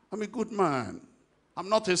saying? I'm a good man. I'm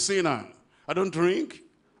not a sinner. I don't drink.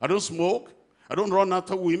 I don't smoke. I don't run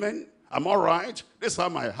after women. I'm all right. This is how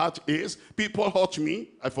my heart is. People hurt me.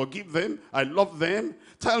 I forgive them. I love them.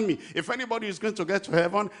 Tell me, if anybody is going to get to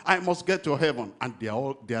heaven, I must get to heaven. And they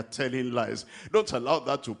are telling lies. Don't allow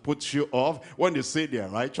that to put you off. When they say they are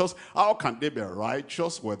righteous, how can they be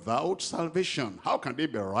righteous without salvation? How can they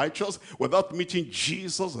be righteous without meeting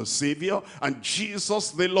Jesus the Savior and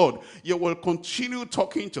Jesus the Lord? You will continue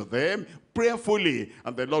talking to them prayerfully,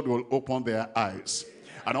 and the Lord will open their eyes.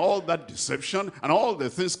 And all that deception and all the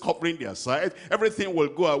things covering their sight, everything will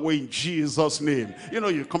go away in Jesus' name.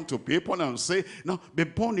 You come to people and say, now be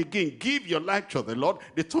born again, give your life to the Lord.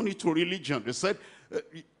 They turn it to religion. They said,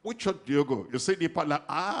 which church do you go? You say,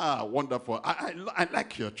 wonderful. I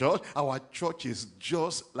like your church. Our church is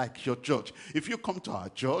just like your church. If you come to our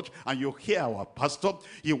church and you hear our pastor,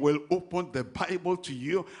 he will open the Bible to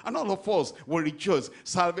you, and all of us will rejoice.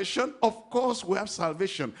 Salvation, of course we have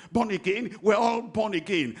salvation. Born again, we're all born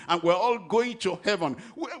again, and we're all going to heaven.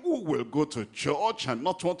 Who will go to church and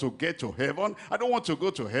not want to get to heaven? I don't want to go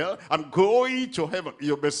to hell. I'm going to heaven.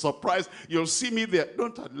 You'll be surprised. You'll see me there.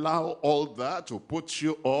 Don't allow all that to put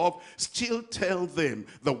you off. Still tell them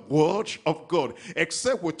the word of God,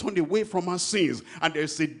 except we turn away from our sins. And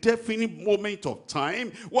there's a definite moment of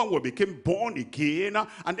time when we became born again,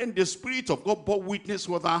 and then the Spirit of God bore witness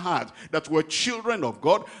with our heart that we're children of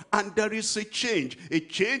God, and there is a change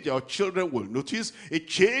our children will notice, a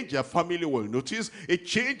change our family will notice, a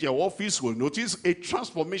change our office will notice, a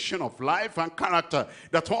transformation of life and character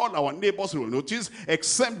that all our neighbors will notice.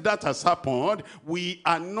 Except that has happened, we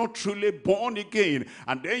are not truly born again.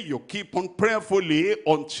 And then you keep on prayerfully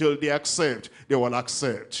until they accept. They will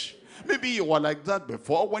accept. Maybe you were like that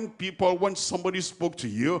before. When somebody spoke to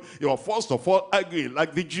you, you were first of all arguing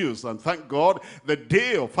like the Jews. And thank God, the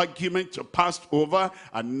day of argument passed over,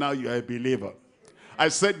 and now you are a believer. I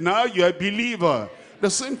said, now you are a believer. The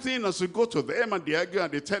same thing as you go to them and they argue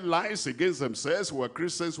and they tell lies against themselves. We're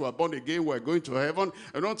Christians, we're born again, we're going to heaven.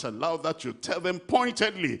 And don't allow that to tell them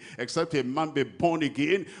pointedly, except a man be born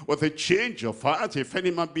again with a change of heart. If any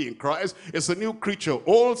man be in Christ, it's a new creature.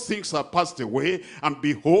 All things are passed away, and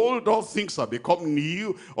behold, all things are become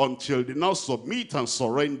new, until they now submit and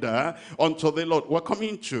surrender unto the Lord. We're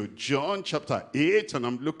coming to John chapter 8, and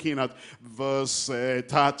I'm looking at verse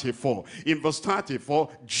 34. In verse 34,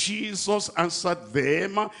 Jesus answered them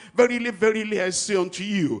them, verily, verily, I say unto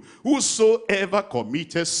you, whosoever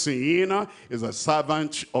committeth sin is a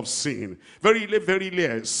servant of sin. Verily, verily,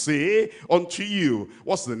 I say unto you.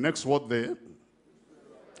 What's the next word there?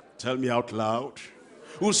 Tell me out loud.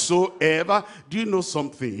 Whosoever. Do you know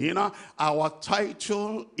something? Our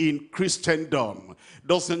title in Christendom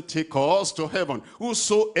doesn't take us to heaven.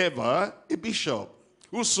 Whosoever, a bishop.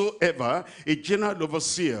 Whosoever, a general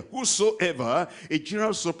overseer. Whosoever, a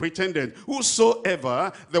general superintendent.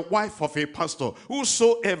 Whosoever, the wife of a pastor.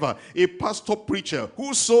 Whosoever, a pastor preacher.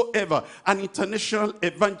 Whosoever, an international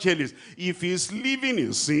evangelist. If he's living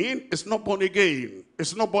in sin, it's not born again.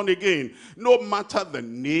 It's not born again. No matter the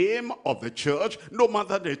name of the church, no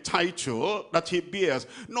matter the title that he bears,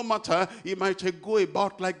 no matter he might go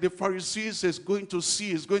about like the Pharisees, is going to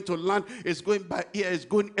see, is going to learn, is going by ear, is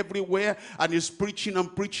going everywhere, and is preaching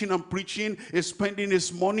and preaching and preaching, is spending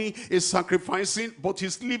his money, is sacrificing, but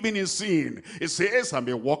he's living in sin. It says, I'm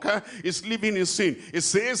a worker, he's living in sin. It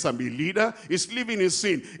says, I'm a leader, he's living in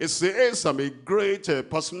sin. It says, I'm a great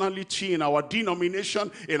personality in our denomination,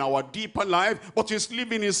 in our deeper life, but he's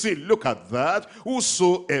living in sin. Look at that.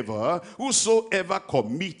 Whosoever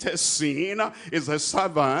committed sin is a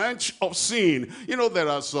servant of sin. You know, there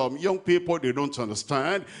are some young people, they don't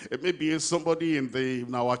understand. Maybe somebody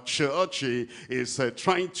in our church is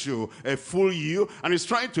trying to fool you, and is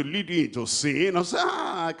trying to lead you into sin. I say,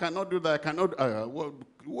 I cannot do that. I cannot.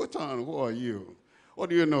 What on? Who are you? What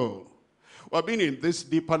do you know? Well, I've been in this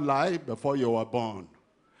deeper life before you were born.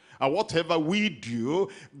 And whatever we do,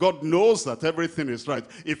 God knows that everything is right.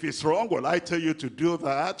 If it's wrong, will I tell you to do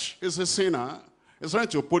that? It's a sinner. It's trying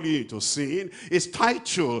to pull you into sin. His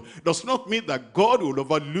title does not mean that God will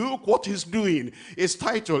overlook what he's doing. His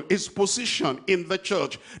title, his position in the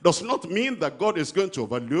church does not mean that God is going to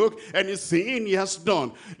overlook anything he has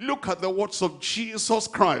done. Look at the words of Jesus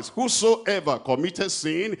Christ. Whosoever committed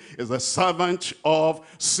sin is a servant of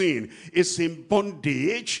sin. Is in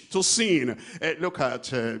bondage to sin. Look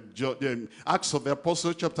at Acts of the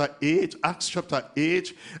Apostles chapter 8. Acts chapter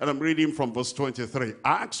 8, and I'm reading from verse 23.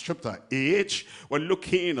 Acts chapter 8. We're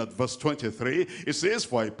looking at verse 23. It says,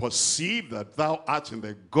 for I perceive that thou art in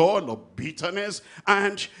the gall of bitterness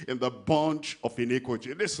and in the bond of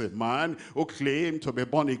iniquity. This is a man who claimed to be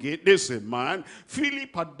born again. This is a man,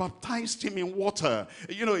 Philip had baptized him in water.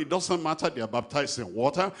 You know, it doesn't matter, they are baptized in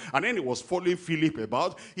water. And then he was following Philip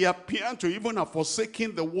about. He appeared to even have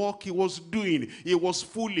forsaken the work he was doing. He was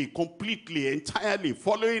fully, completely, entirely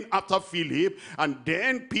following after Philip. And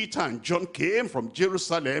then Peter and John came from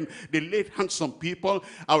Jerusalem. They laid hands on people,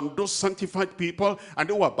 and those sanctified people, and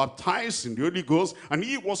they were baptized in the Holy Ghost, and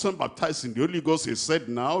he wasn't baptized in the Holy Ghost. He said,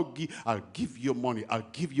 now I'll give you money. I'll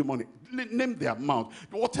give you money. Name the amount,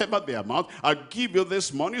 whatever the amount, I'll give you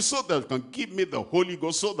this money so that you can give me the Holy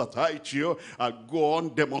Ghost, so that I too, I'll go on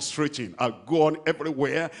demonstrating, I'll go on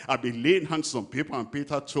everywhere, I'll be laying hands on people. And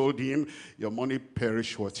Peter told him, your money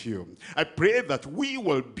perish with you. I pray that we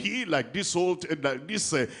will be like this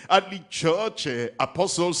early church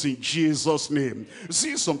apostles in Jesus' name.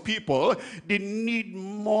 See, some people, they need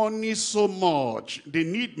money so much. They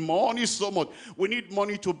need money so much. We need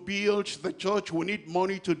money to build the church. We need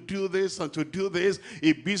money to do this and to do this.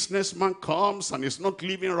 A businessman comes and is not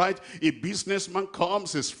living right. A businessman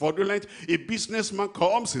comes, is fraudulent. A businessman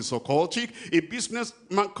comes, is occultic. A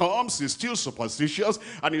businessman comes, is still superstitious,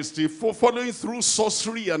 and is still following through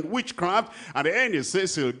sorcery and witchcraft. And then he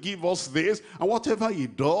says he'll give us this. And whatever he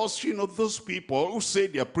does, you know, those people who say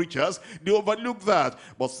they're preachers, they overlook that.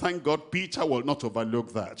 But thank God, Peter will not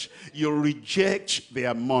overlook that. You reject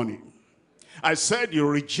their money. I said you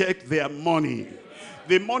reject their money.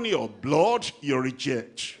 The money of blood, you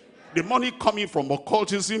reject. The money coming from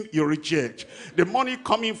occultism, you reject. The money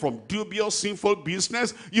coming from dubious, sinful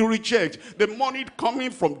business, you reject. The money coming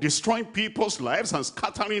from destroying people's lives and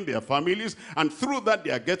scattering their families, and through that they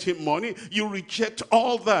are getting money, you reject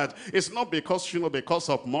all that. It's not because, you know, because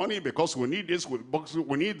of money, because we need this,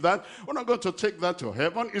 we need that. We're not going to take that to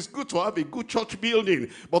heaven. It's good to have a good church building,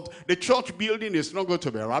 but the church building is not going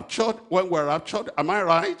to be raptured when we're raptured. Am I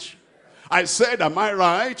right? I said, am I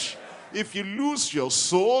right? If you lose your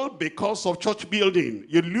soul because of church building,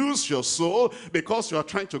 you lose your soul because you are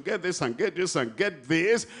trying to get this and get this and get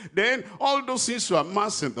this, then all those things you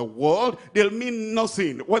amass in the world, they'll mean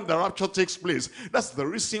nothing when the rapture takes place. That's the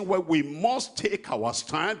reason why we must take our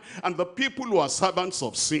stand. And the people who are servants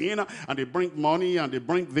of sin, and they bring money, and they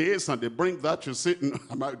bring this, and they bring that, you say,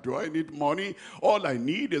 do I need money? All I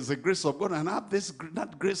need is the grace of God, and I have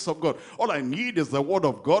that grace of God. All I need is the word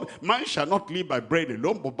of God. Man shall not live by bread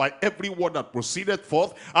alone, but by every word that proceedeth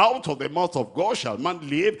forth out of the mouth of God shall man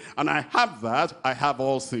live. And I have that. I have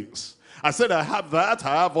all things. I said, I have that,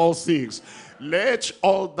 I have all things. Let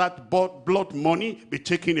all that blood money be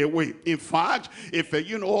taken away. In fact, if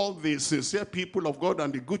you know, all the sincere people of God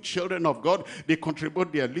and the good children of God, they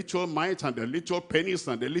contribute their little mite and their little pennies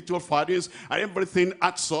and their little farthings, and everything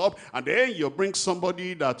adds up, and then you bring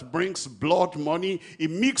somebody that brings blood money,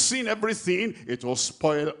 in mixing everything, it will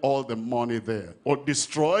spoil all the money there, or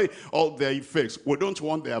destroy all their effects. We don't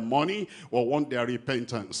want their money, we want their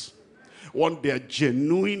repentance, want their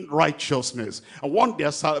genuine righteousness, and want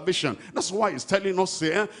their salvation. That's why he's telling us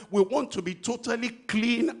here, we want to be totally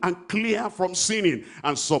clean and clear from sinning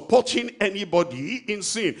and supporting anybody in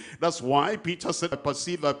sin. That's why Peter said, I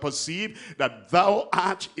perceive that thou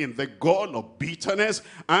art in the gall of bitterness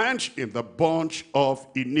and in the bunch of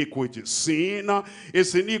iniquity. Sin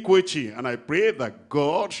is iniquity, and I pray that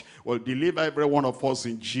God will deliver every one of us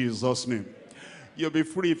in Jesus' name. You'll be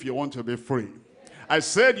free if you want to be free. I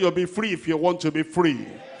said you'll be free if you want to be free.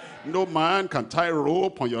 No man can tie a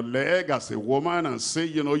rope on your leg as a woman and say,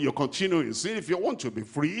 you continue in sin. If you want to be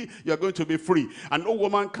free, you're going to be free. And no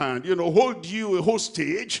woman can, hold you a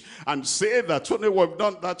hostage and say that, we've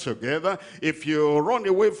done that together. If you run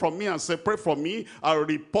away from me and say, pray for me, I'll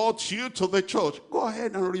report you to the church. Go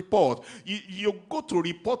ahead and report. You go to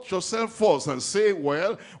report yourself first and say,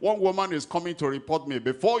 well, one woman is coming to report me.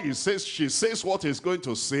 Before she says what he's going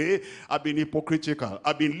to say, I've been hypocritical.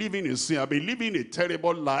 I've been living in sin. I've been living a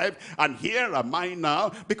terrible life. And here am I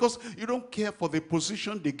now, because you don't care for the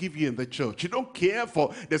position they give you in the church. You don't care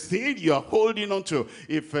for the thing you are holding on to.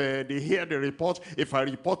 If they hear the report, if I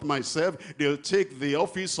report myself, they'll take the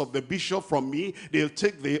office of the bishop from me. They'll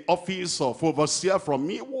take the office of overseer from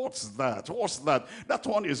me. What's that? What's that? That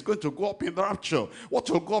one is going to go up in the rapture. What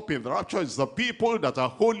will go up in the rapture is the people that are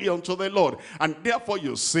holy unto the Lord. And therefore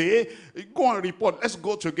you say, go and report. Let's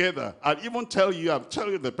go together. I'll even tell you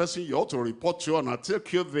the person you ought to report to, and I'll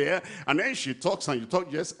take you there. And then she talks and you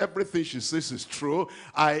talk. Yes, everything she says is true.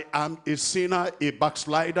 I am a sinner, a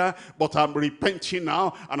backslider, but I'm repenting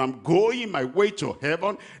now and I'm going my way to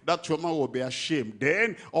heaven. That woman will be ashamed.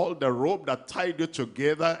 Then all the rope that tied you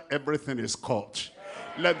together, everything is caught.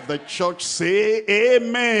 Let the church say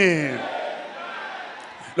amen.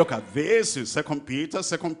 Look at this in 2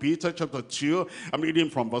 Peter chapter 2. I'm reading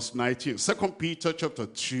from verse 19. 2 Peter chapter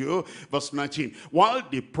 2, verse 19. While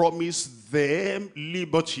they promise them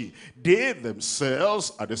liberty, they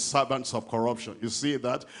themselves are the servants of corruption. You see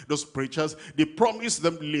that? Those preachers, they promise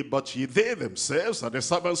them liberty. They themselves are the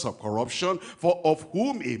servants of corruption. For of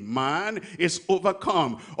whom a man is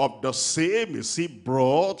overcome, of the same is he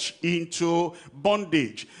brought into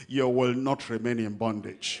bondage. You will not remain in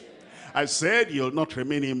bondage. I said you'll not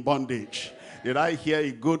remain in bondage. Did I hear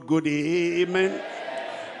a good amen?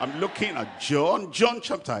 I'm looking at John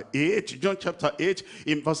chapter 8,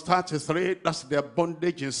 in verse 33, that's their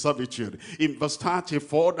bondage in servitude. In verse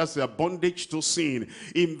 34, that's their bondage to sin.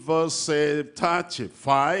 In verse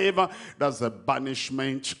 35, that's the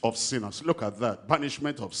banishment of sinners. Look at that,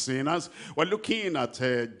 banishment of sinners. We're looking at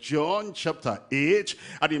John chapter 8,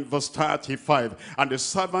 and in verse 35, and the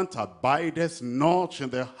servant abideth not in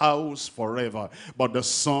the house forever, but the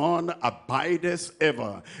Son abideth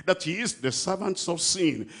ever. That is, the servants of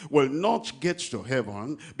sin will not get to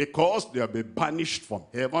heaven because they'll be banished from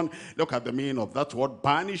heaven. Look at the meaning of that word,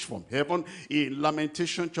 banished from heaven, in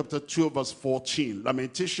Lamentation chapter 2 verse 14.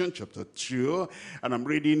 Lamentation chapter 2, and I'm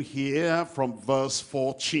reading here from verse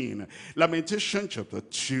 14. Lamentation chapter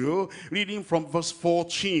 2, reading from verse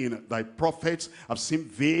 14. Thy prophets have seen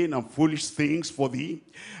vain and foolish things for thee,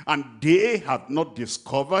 and they have not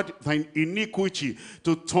discovered thine iniquity,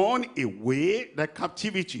 to turn away thy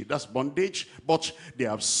captivity. That's bondage. But they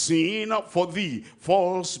have seen for thee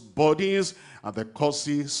false bodies and the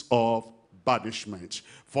causes of banishment.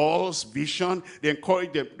 False vision, they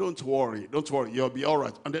encourage them, don't worry, you'll be all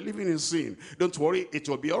right. And they're living in sin. Don't worry, it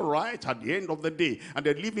will be all right at the end of the day. And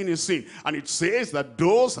they're living in sin. And it says that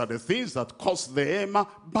those are the things that cause them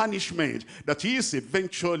banishment. That is,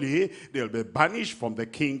 eventually, they'll be banished from the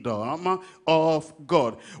kingdom of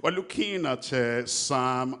God. We're looking at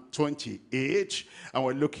Psalm 28, and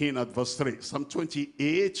we're looking at verse 3. Psalm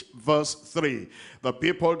 28, verse 3. The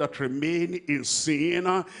people that remain in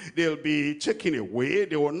sin, they'll be taken away.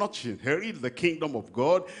 They will not inherit the kingdom of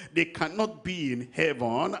God. They cannot be in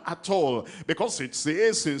heaven at all, because it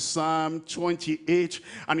says in Psalm 28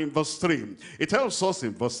 and in verse 3, it tells us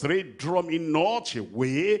in verse 3, draw me not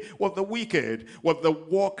away with the wicked, with the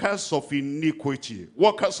workers of iniquity.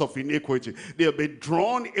 Workers of iniquity, they'll be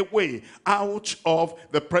drawn away out of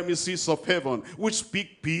the premises of heaven, which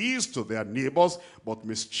speak peace to their neighbors, but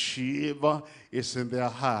mischief is in their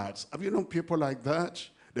hearts. Have you known people like that?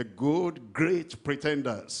 The good, great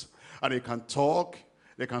pretenders. and they can talk,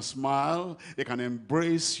 they can smile, they can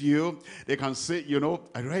embrace you, they can say, you know,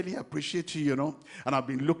 I really appreciate you, you know, and I've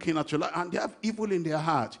been looking at you, and they have evil in their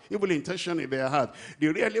heart, evil intention in their heart. They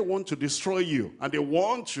really want to destroy you, and they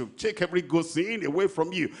want to take every good thing away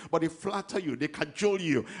from you, but they flatter you, they cajole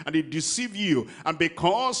you, and they deceive you, and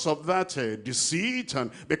because of that deceit,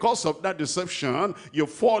 and because of that deception, you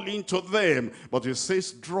fall into them. But it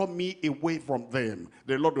says, draw me away from them.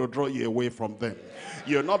 The Lord will draw you away from them.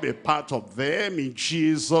 You'll not be part of them in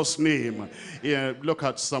Jesus' name. Yeah, look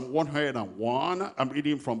at Psalm 101. I'm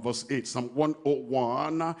reading from verse 8. Psalm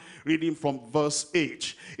 101, reading from verse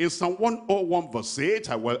 8. In Psalm 101 verse 8,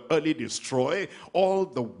 I will early destroy all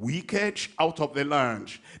the wicked out of the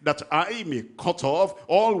land, that I may cut off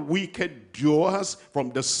all wicked doers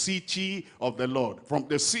from the city of the Lord. From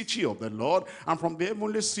the city of the Lord and from the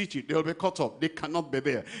heavenly city, they'll be cut off. They cannot be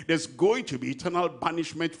there. There's going to be eternal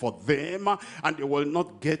banishment for them, and they will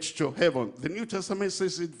not get to heaven. The New Testament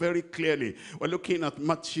says it very clearly. We're looking at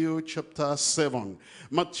Matthew chapter 7.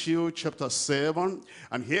 Matthew chapter 7,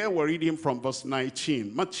 and here we're reading from verse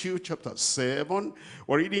 19. Matthew chapter 7,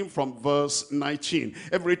 we're reading from verse 19.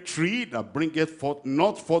 Every tree that bringeth forth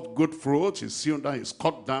not forth good fruit is hewn down, is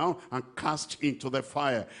cut down, and cast into the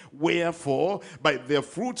fire. Wherefore, by their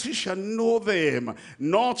fruits ye shall know them.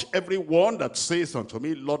 Not everyone that says unto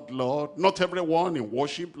me, Lord, Lord, not everyone in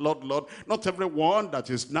worship, Lord, Lord, not everyone that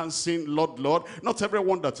is dancing, Lord, Lord, not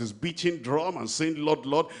everyone that is beating drum and saying, Lord,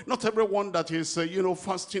 Lord, not everyone that is,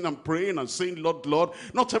 fasting and praying and saying, Lord, Lord,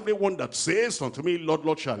 not everyone that says unto me, Lord,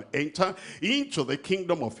 Lord, shall enter into the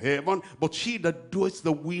kingdom of heaven, but he that doeth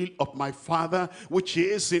the will of my Father which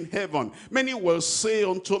is in heaven. Many will say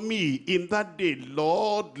unto me in that day,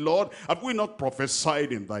 Lord, Lord, have we not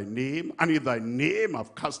prophesied in thy name? And in thy name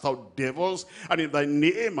have cast out devils, and in thy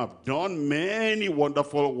name have done many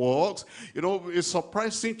wonderful works. You know, it's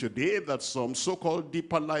surprising today that some so-called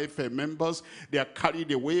Deeper Life members, they are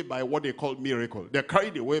carried away by what they call miracle. They're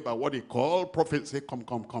carried away by what they call prophets. Say, come,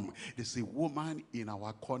 come, come. There's a woman in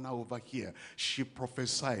our corner over here. She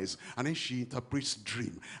prophesies, and then she interprets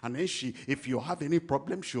dream. And then she, if you have any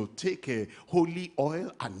problem, she'll take a holy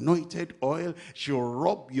oil, anointed oil. She'll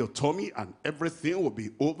rub your tummy, and everything will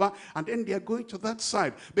be over. And then they're going to that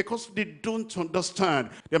side because they don't understand.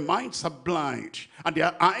 Their minds are blind, and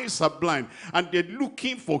their eyes are blind, and they're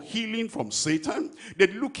looking for healing from Satan. They're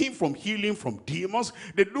looking for healing from demons.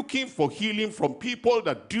 They're looking for healing from people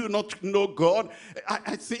that do not know God.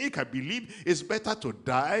 I believe it's better to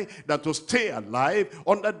die than to stay alive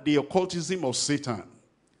under the occultism of Satan.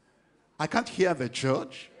 I can't hear the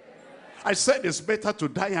church. I said it's better to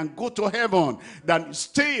die and go to heaven than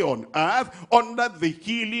stay on earth under the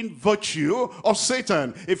healing virtue of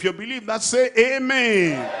Satan. If you believe that, say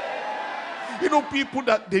amen. You know, people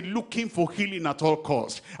that they're looking for healing at all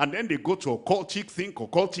costs, and then they go to occultic thing,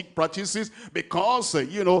 occultic practices, because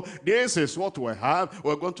this is what we have.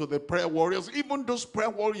 We're going to the prayer warriors. Even those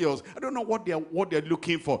prayer warriors, I don't know what they're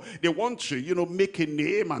looking for. They want to make a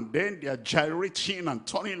name, and then they're gyrating and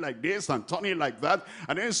turning like this and turning like that,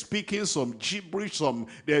 and then speaking some gibberish, some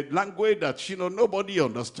the language that nobody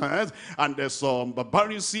understands, and there's some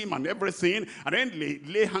barbarism and everything, and then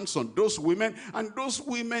lay hands on those women, and those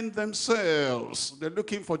women themselves, they're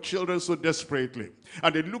looking for children so desperately,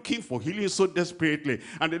 and they're looking for healing so desperately,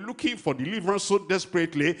 and they're looking for deliverance so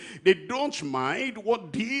desperately. They don't mind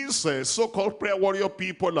what these so-called prayer warrior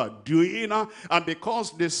people are doing, and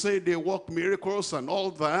because they say they work miracles and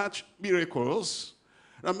all that, miracles,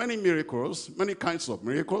 there are many miracles, many kinds of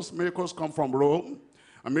miracles. Miracles come from Rome,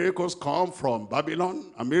 and miracles come from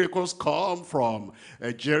Babylon, and miracles come from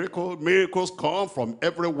Jericho. Miracles come from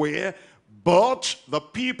everywhere. But the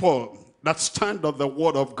people that stand on the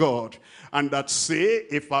word of God and that say,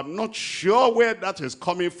 if I'm not sure where that is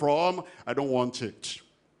coming from, I don't want it.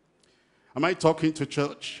 Am I talking to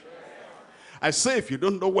church? I say, if you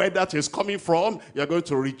don't know where that is coming from, you're going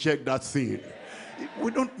to reject that thing.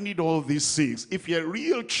 We don't need all these things. If you're a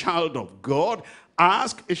real child of God,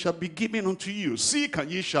 ask, it shall be given unto you. Seek,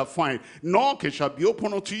 and ye shall find. Knock, it shall be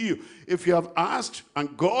opened unto you. If you have asked,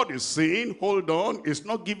 and God is saying, hold on, it's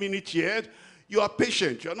not giving it yet, you are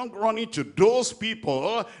patient. You're not running to those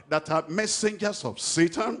people that are messengers of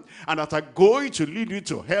Satan and that are going to lead you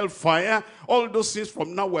to hellfire. All those things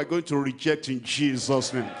from now we're going to reject in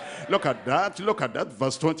Jesus' name. Look at that. Look at that.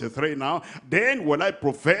 Verse 23 now. Then will I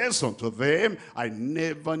profess unto them, I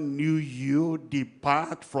never knew you.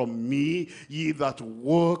 Depart from me, ye that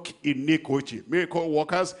work iniquity. Miracle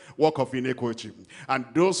workers work of iniquity. And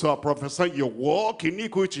those who are prophesying, you walk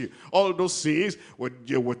iniquity. All those things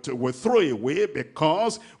will throw away,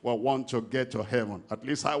 because we want to get to heaven. At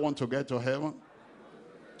least I want to get to heaven.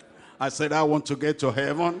 I said, I want to get to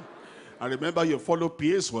heaven. And remember, you follow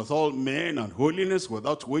peace with all men and holiness,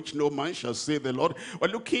 without which no man shall see the Lord. We're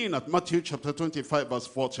looking at Matthew chapter 25, verse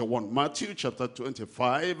 41. Matthew chapter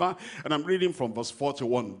 25, and I'm reading from verse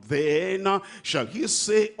 41. Then shall he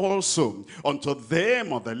say also unto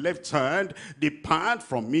them on the left hand, depart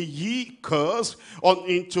from me, ye cursed, on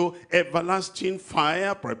into everlasting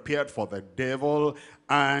fire, prepared for the devil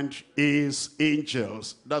and his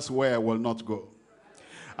angels. That's where I will not go.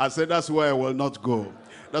 I said, that's where I will not go.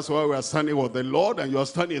 That's why we are standing with the Lord, and you are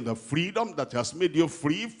standing in the freedom that has made you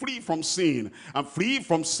free from sin, and free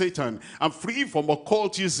from Satan, and free from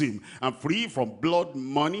occultism, and free from blood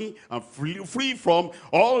money, and free from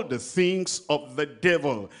all the things of the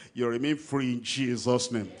devil. You remain free in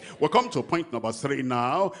Jesus' name. We'll come to point number 3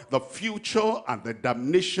 now, the future and the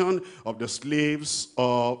damnation of the slaves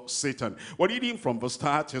of Satan. We're reading from verse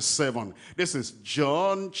 37. This is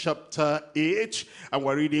John chapter 8, and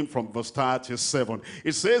we're reading from verse 37.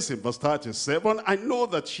 It says in verse 37, I know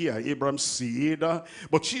that ye are Abraham's seed,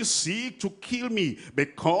 but ye seek to kill me,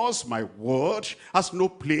 because my word has no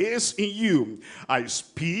place in you. I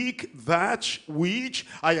speak that which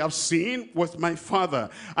I have seen with my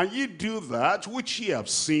father, and ye do that which ye have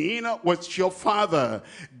seen with your father.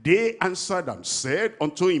 They answered and said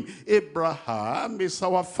unto him, Abraham is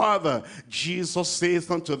our father. Jesus saith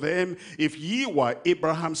unto them, if ye were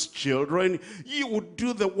Abraham's children, ye would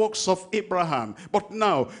do the works of Abraham. But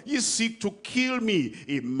now ye seek to kill me,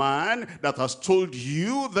 a man that has told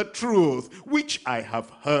you the truth, which I have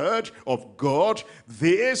heard of God.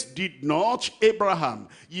 This did not Abraham.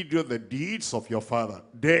 Ye do the deeds of your father.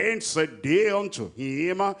 Then said they unto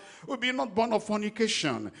him, we be not born of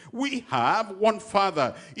fornication. We have one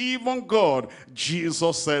father, even God.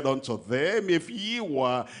 Jesus said unto them, if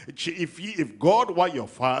God were your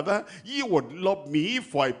father, ye would love me,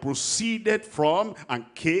 for I proceeded from and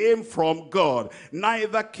came from God.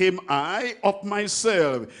 Neither came I of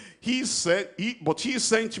myself. He said, but he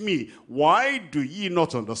sent me. Why do ye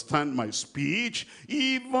not understand my speech?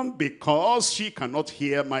 Even because ye cannot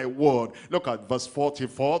hear my word. Look at verse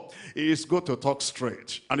 44. It is good to talk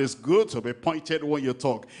straight, and it's good to be pointed when you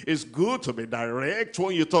talk. It's good to be direct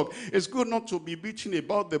when you talk. It's good not to be beating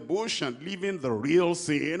about the bush and leaving the real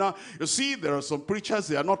thing. You see, there are some preachers,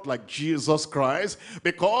 they are not like Jesus Christ,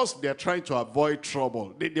 because they're trying to avoid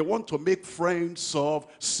trouble. They want to make friends of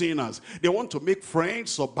sinners. They want to make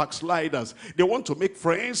friends of backsliders. They want to make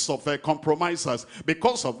friends of compromisers.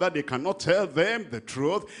 Because of that, they cannot tell them the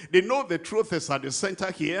truth. They know the truth is at the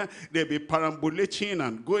center here. They'll be perambulating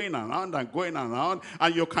and going around and going around,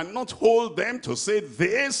 and you cannot hold them to say,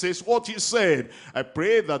 this is what he said. I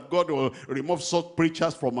pray that God will remove such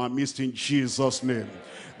preachers from our midst in Jesus' name.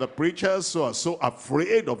 The preachers who are so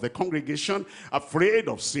afraid of the congregation, afraid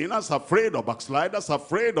of sinners, afraid of backsliders,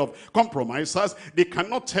 afraid of compromisers, they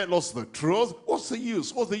cannot tell us the truth. What's the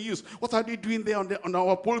use? What's the use? What are they doing there on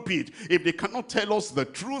our pulpit if they cannot tell us the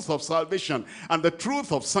truth of salvation, and the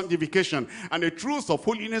truth of sanctification, and the truth of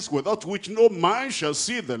holiness, without which no man shall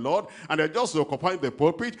see the Lord, and they're just occupying the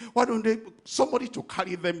pulpit? Why don't they put somebody to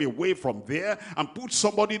carry them away from there, and put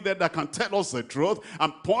somebody there that can tell us the truth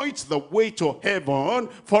and point the way to heaven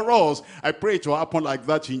for us? I pray it will happen like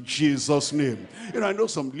that in Jesus' name. You know, I know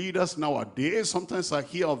some leaders nowadays, sometimes I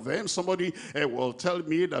hear of them, somebody will tell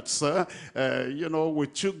me that, sir, you know, we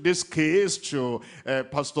took this case to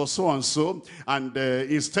Pastor so-and-so, and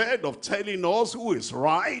instead of telling us who is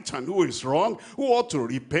right and who is wrong, who ought to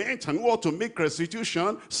repent and who ought to make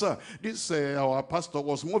restitution, sir, this our pastor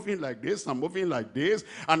was moving like this and moving like this,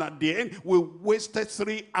 and at the end we wasted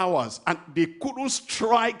 3 hours and they couldn't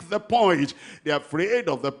strike the point. They're afraid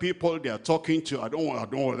of the people they are talking to. I don't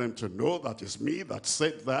want them to know that it's me that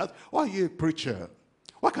said that. Why are you a preacher?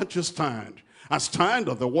 Why can't you stand and stand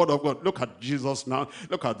on the word of God? Look at Jesus now.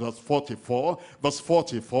 Look at verse 44. Verse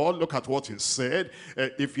 44, look at what he said.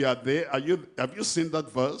 If you are there, have you seen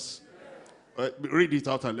that verse? Read it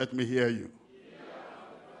out and let me hear you.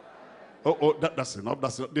 That's enough.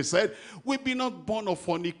 That's enough. They said, we be not born of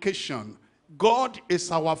fornication. God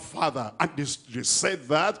is our father. And they said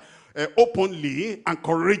that openly and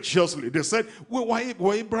courageously. They said, we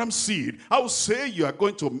were Abraham's seed. How say you are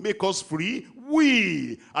going to make us free?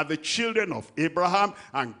 We are the children of Abraham,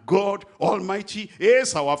 and God Almighty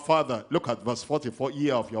is our father. Look at verse 44.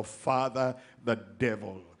 Ye are of your father the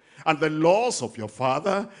devil, and the laws of your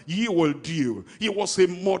father ye will do. He was a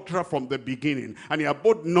murderer from the beginning, and he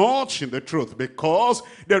abode not in the truth, because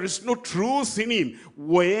there is no truth in him.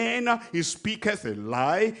 When he speaketh a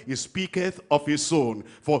lie, he speaketh of his own,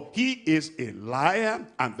 for he is a liar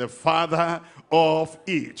and the father of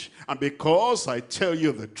it. And because I tell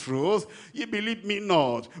you the truth, ye believe me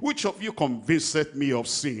not. Which of you convinceth me of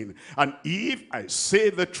sin? And if I say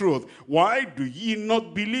the truth, why do ye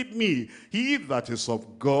not believe me? He that is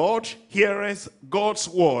of God heareth God's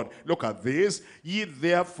word. Look at this. Ye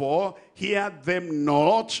therefore hear them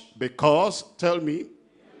not, because, tell me,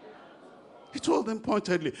 he told them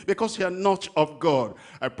pointedly, because ye are not of God.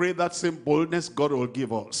 I pray that same boldness God will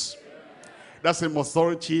give us. That same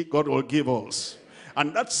authority God will give us.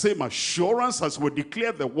 And that same assurance as we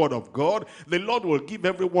declare the word of God, the Lord will give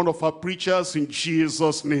every one of our preachers in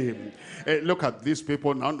Jesus' name. Look at these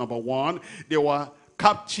people now. Number one, they were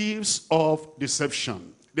captives of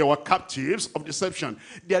deception. They were captives of deception.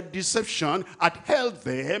 Their deception had held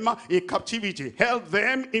them in captivity, held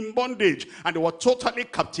them in bondage, and they were totally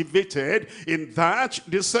captivated in that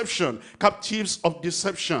deception. Captives of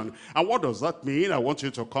deception. And what does that mean? I want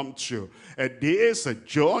you to come to this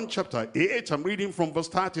John chapter 8. I'm reading from verse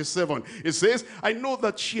 37. It says, I know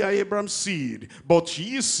that ye are Abraham's seed, but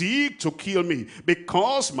ye seek to kill me,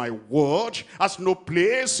 because my word has no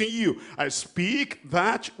place in you. I speak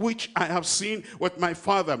that which I have seen with my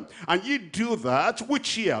Father, and ye do that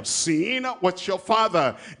which ye have seen with your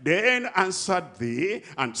father. Then answered they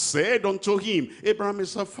and said unto him, Abraham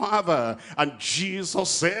is a father. And Jesus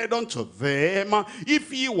said unto them,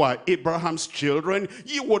 if ye were Abraham's children,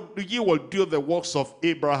 ye will do the works of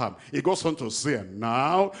Abraham. He goes on to say,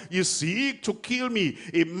 now ye seek to kill me,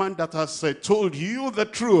 a man that has told you the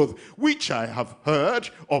truth, which I have heard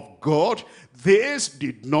of God. This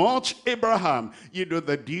did not Abraham. Ye do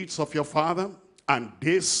the deeds of your father. And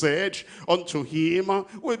they said unto him,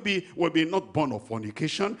 we be not born of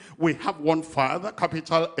fornication. We have one Father,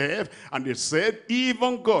 capital F. And they said,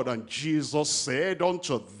 even God. And Jesus said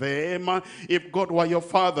unto them, if God were your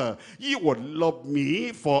Father, ye would love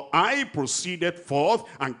me, for I proceeded forth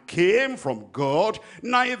and came from God.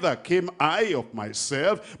 Neither came I of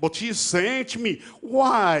myself, but he sent me.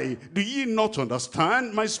 Why do ye not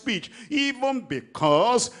understand my speech? Even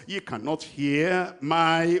because ye cannot hear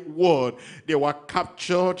my word. They were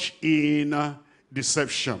captured in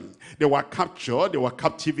deception. They were captured, they were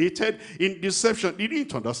captivated in deception. They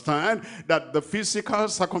didn't understand that the physical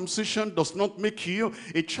circumcision does not make you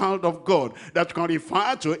a child of God. That can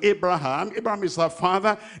refer to Abraham. Abraham is our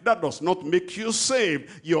father. That does not make you saved.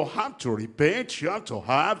 You have to repent. You have to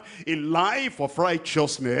have a life of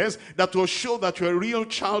righteousness that will show that you're a real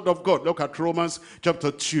child of God. Look at Romans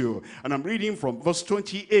chapter 2. And I'm reading from verse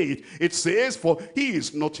 28. It says, for he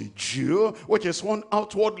is not a Jew, which is one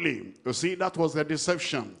outwardly. You see, that was the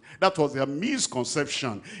deception. That was their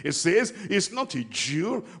misconception. It says, it's not a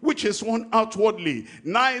Jew, which is one outwardly.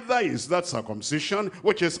 Neither is that circumcision,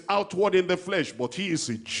 which is outward in the flesh. But he is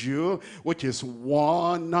a Jew, which is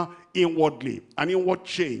one inwardly. An inward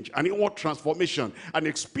change, an inward transformation, an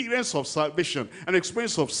experience of salvation, an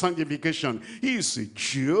experience of sanctification. He is a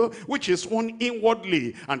Jew, which is one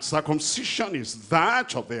inwardly. And circumcision is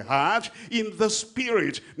that of the heart in the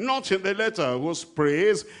spirit, not in the letter, whose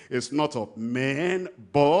praise is not of men,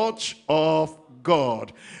 but of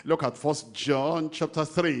God. Look at 1 John chapter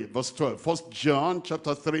 3, verse 12. 1 John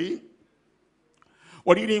chapter 3.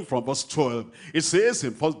 We're reading from verse 12. It says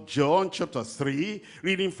in 1 John chapter 3,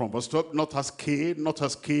 reading from verse 12, not as Cain,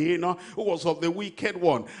 who was of the wicked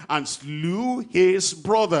one, and slew his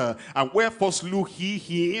brother. And wherefore slew he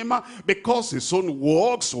him? Because his own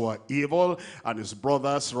works were evil, and his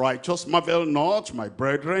brother's righteous. Marvel not, my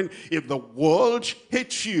brethren, if the world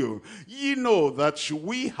hates you. Ye know that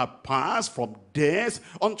we have passed from death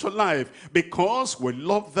unto life, because we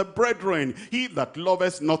love the brethren. He that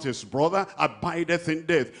loveth not his brother abideth in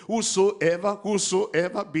death. Whosoever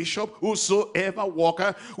bishop, whosoever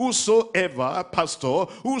worker, whosoever pastor,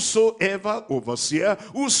 whosoever overseer,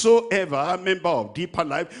 whosoever member of deeper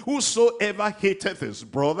life, whosoever hateth his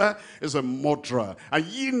brother is a murderer. And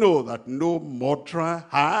ye know that no murderer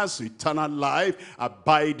has eternal life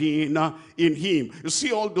abiding in him. You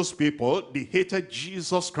see, all those people, they hated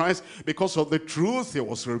Jesus Christ because of the truth he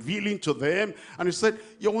was revealing to them. And he said,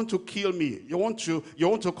 you want to kill me. You want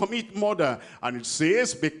to commit murder. And it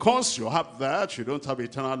says, because you have that, you don't have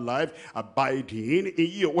eternal life abiding in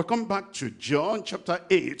you. We'll come back to John chapter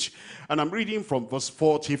 8, and I'm reading from verse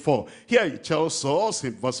 44. Here it tells us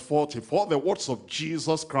in verse 44, the words of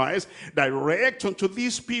Jesus Christ, direct unto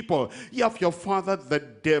these people, ye have your father the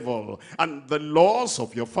devil, and the laws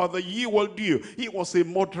of your father ye will do. He was a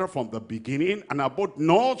murderer from the beginning, and abode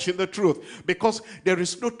not in the truth, because there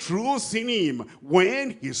is no truth in him.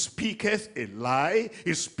 When he speaketh a lie,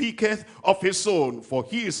 he speaketh of his own, for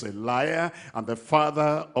he is a liar and the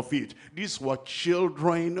father of it. These were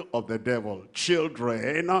children of the devil.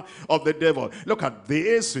 Children of the devil. Look at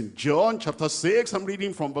this in John chapter 6. I'm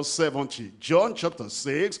reading from verse 70. John chapter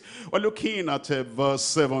 6. We're looking at verse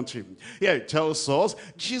 70. Here it tells us,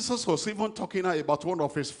 Jesus was even talking about one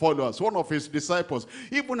of his followers, one of his disciples,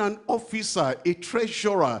 even an officer, a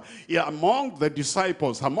treasurer, among the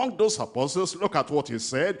disciples, among those apostles. Look at what he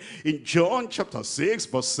said in John chapter 6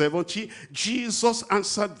 verse 70. Jesus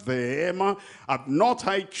answered them, have not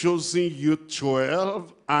I chosen you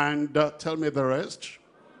 12? And tell me the rest.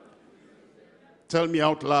 Tell me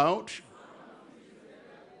out loud.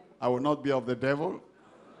 I will not be of the devil.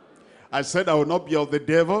 I said I will not be of the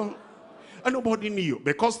devil. And nobody knew,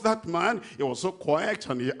 because that man, he was so quiet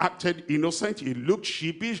and he acted innocent. He looked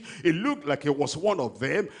sheepish. He looked like he was one of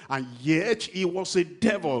them, and yet he was a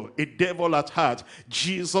devil at heart.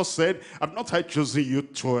 Jesus said, have not I chosen you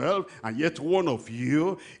 12, and yet one of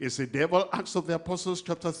you is a devil? Acts of the Apostles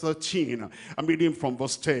chapter 13. I'm reading from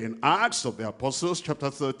verse 10. Acts of the Apostles chapter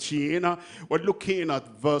 13. We're looking at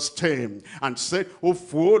verse 10. And said, O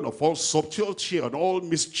full of all subtlety and all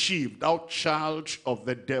mischief, thou child of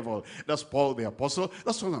the devil. That's Paul the apostle.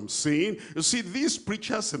 That's what I'm saying. You see, these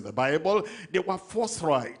preachers in the Bible, they were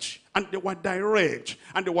forthright, and they were direct,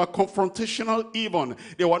 and they were confrontational even.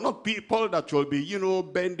 They were not people that will be,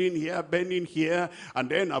 bending here, and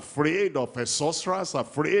then afraid of sorcerers,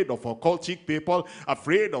 afraid of occultic people,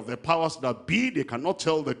 afraid of the powers that be. They cannot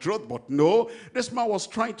tell the truth. But no, this man was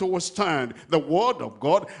trying to withstand the word of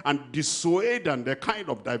God and dissuade and kind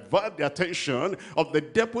of divert the attention of the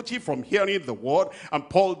deputy from hearing the word. And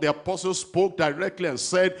Paul the apostle spoke directly and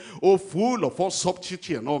said, O full of all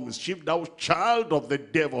subtlety and all mischief, thou child of the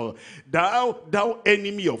devil, thou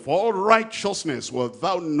enemy of all righteousness, wilt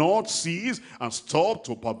thou not cease and stop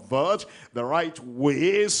to pervert the right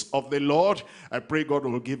ways of the Lord? I pray God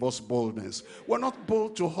will give us boldness. We're not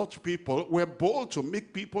bold to hurt people. We're bold to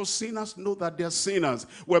make people sinners know that they're sinners.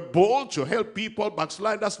 We're bold to help people,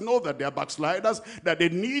 backsliders, know that they're backsliders, that they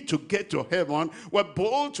need to get to heaven. We're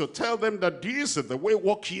bold to tell them that this is the way,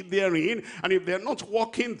 walk ye therein. And if they're not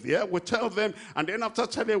walking there, we tell them, and then after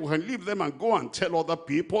telling, we can leave them and go and tell other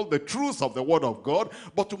people the truth of the word of God.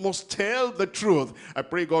 But we must tell the truth. I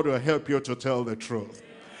pray God will help you to tell the truth.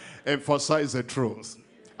 Emphasize the truth.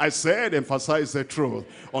 I said emphasize the truth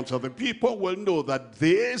until the people will know that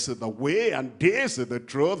this is the way and this is the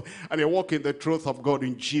truth, and they walk in the truth of God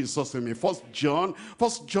in Jesus' name. First John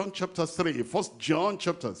chapter 3. First John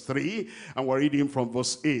chapter 3, and we're reading from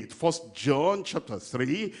verse 8. First John chapter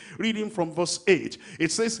 3, reading from verse 8.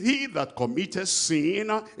 It says, he that committeth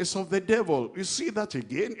sin is of the devil. You see that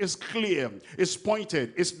again? It's clear, it's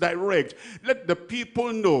pointed, it's direct. Let the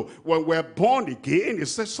people know when we're born again, it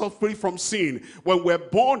sets us free from sin. When we're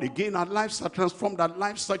born again, our lives are transformed, our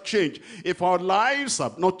lives are changed. If our lives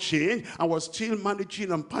have not changed and we're still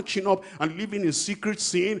managing and patching up and living in secret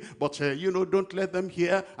sin, but don't let them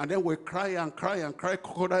hear, and then we cry and cry and cry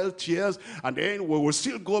crocodile tears, and then we will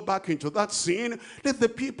still go back into that sin. Let the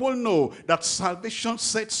people know that salvation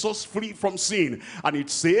sets us free from sin. And it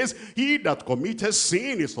says, he that committeth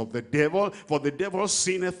sin is of the devil, for the devil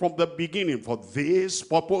sinneth from the beginning. For this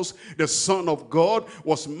purpose the Son of God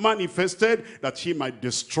was manifested, that he might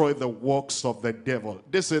destroy the works of the devil.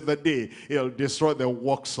 This is the day he'll destroy the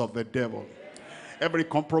works of the devil. Every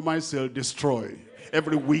compromise he'll destroy.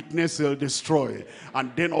 Every weakness he'll destroy.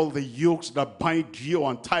 And then all the yokes that bind you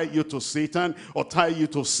and tie you to Satan, or tie you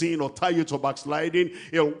to sin, or tie you to backsliding,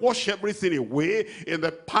 he'll wash everything away in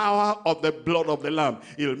the power of the blood of the Lamb.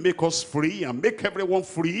 He'll make us free and make everyone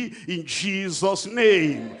free in Jesus'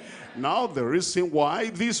 name. Now the reason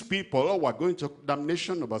why these people were going to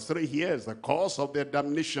damnation, number 3 here, is the cause of their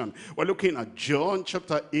damnation. We're looking at John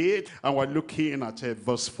chapter 8, and we're looking at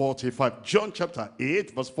verse 45. John chapter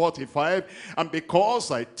 8 verse 45. And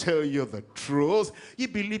because I tell you the truth, ye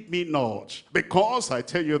believe me not. Because I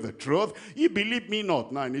tell you the truth, ye believe me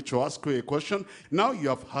not. Now I need to ask you a question. Now you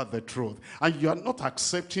have heard the truth, and you are not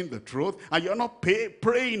accepting the truth, and you're not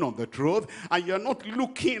praying on the truth, and you're not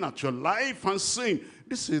looking at your life and saying,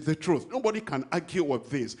 This is the truth. Nobody can argue with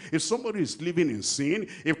this. If somebody is living in sin,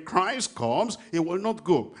 if Christ comes, he will not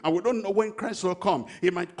go. And we don't know when Christ will come. He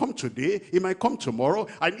might come today, he might come tomorrow.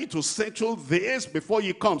 I need to settle this before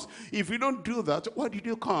he comes. If you don't do that, why did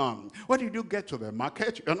you come? Why did you get to the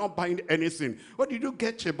market? You're not buying anything. Why did you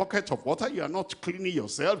get a bucket of water? You are not cleaning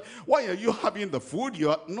yourself. Why are you having the food? You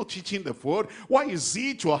are not eating the food. Why is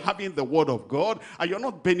it you are having the word of God and you're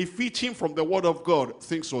not benefiting from the word of God?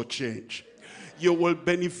 Things will change. You will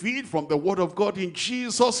benefit from the word of God in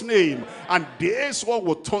Jesus' name. And this one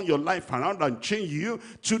will turn your life around and change you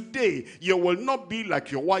today. You will not be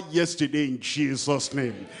like you were yesterday in Jesus'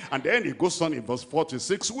 name. And then it goes on in verse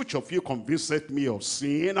 46, which of you convinceth me of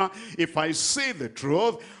sin? If I say the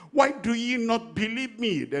truth, why do ye not believe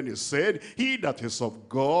me? Then he said, he that is of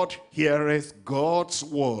God heareth God's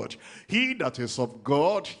word. He that is of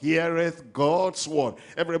God heareth God's word.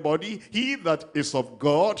 Everybody, he that is of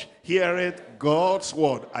God heareth God's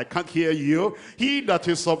word. I can't hear you. He that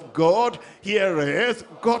is of God heareth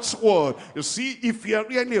God's word. You see, if you are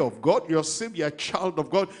really of God, you're saved, you're a child of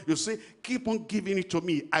God, you say, keep on giving it to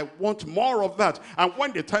me. I want more of that. And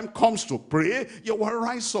when the time comes to pray, you will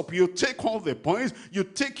rise up. You take all the points, you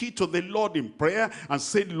take it to the Lord in prayer and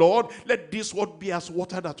say, Lord, let this word be as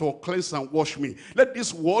water that will cleanse and wash me. Let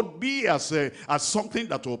this word be as something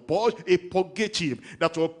that will purge, a purgative,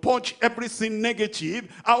 that will purge everything negative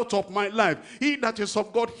out of my life. He that is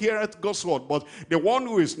of God heareth God's word. But the one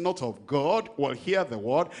who is not of God will hear the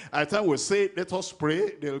word. At the time we say, let us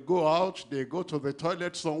pray. They'll go out, they go to the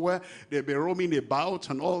toilet somewhere, they'll be roaming about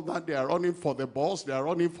and all that. They are running for the boss, they are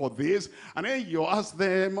running for this. And then you ask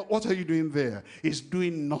them, what are you doing there? He's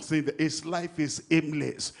doing nothing. His life is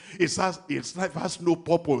aimless. His life has no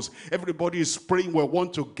purpose. Everybody is praying, we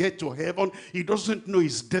want to get to heaven. He doesn't know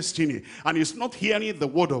his destiny. And he's not hearing the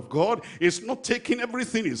word of God. He's not taking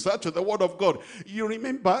everything inside to the word of God. You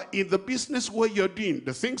remember, in the business where you're doing,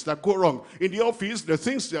 the things that go wrong. In the office, the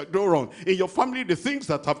things that go wrong. In your family, the things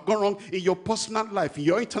that have gone wrong. In your personal life, in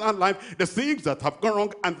your internal life, the things that have gone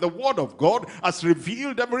wrong. And the word of God has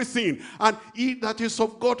revealed everything. And he that is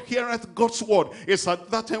of God heareth God's word. It's at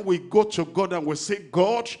that time we go to God and we say,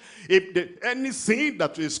 God, if anything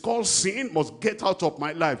that is called sin must get out of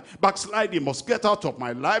my life. Backsliding must get out of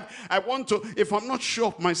my life. I want to, if I'm not sure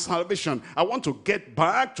of my salvation, I want to get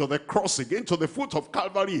back to the cross again, to the foot of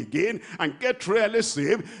Calvary again, and get really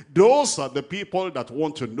saved. Those are the people that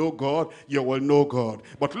want to know God. You will know God.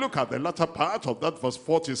 But look at the latter part of that verse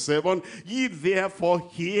 47. Ye therefore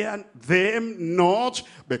hear them not,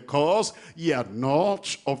 because ye are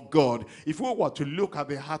not of God. If we were to look at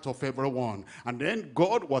the heart of everyone, and then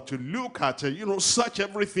God were to look at, search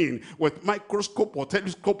everything with microscope or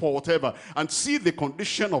telescope or whatever, and see the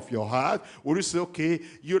condition of your heart, would you say, okay,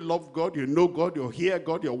 you love God, you know God, you hear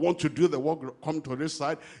God, you want to do the work, come to this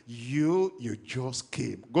side. You just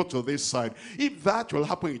came. Go to this side. If that will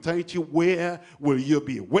happen in eternity, where will you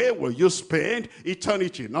be? Where will you spend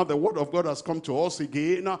eternity? Now the word of God has come to us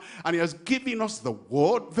again, and he has given us the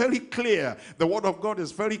word very clear. The word of God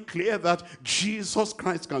is very clear that Jesus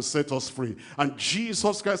Christ can set us free, and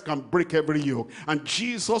Jesus Christ can break every yoke, and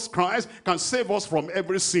Jesus Christ can save us from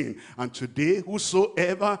every sin. And today,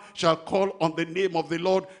 whosoever shall call on the name of the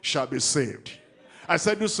Lord shall be saved. I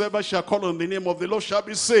said, whosoever shall call on the name of the Lord shall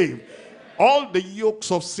be saved. All the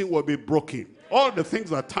yokes of sin will be broken. All the things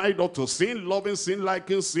that are tied up to sin, loving sin,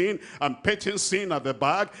 liking sin, and petting sin at the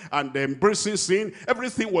back, and embracing sin,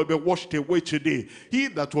 everything will be washed away today. He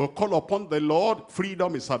that will call upon the Lord,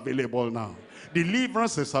 freedom is available now.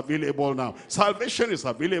 Deliverance is available now. Salvation is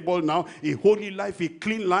available now. A holy life, a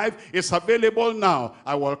clean life is available now.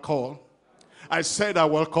 I will call. I said I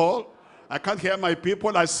will call. I can't hear my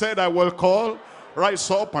people. I said I will call.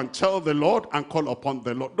 Rise up and tell the Lord and call upon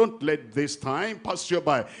the Lord. Don't let this time pass you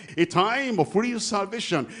by. A time of real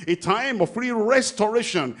salvation. A time of real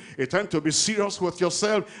restoration. A time to be serious with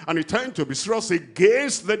yourself. And a time to be serious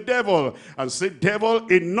against the devil. And say, devil,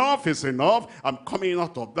 enough is enough. I'm coming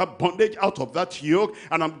out of that bondage, out of that yoke.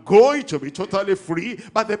 And I'm going to be totally free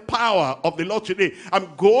by the power of the Lord today.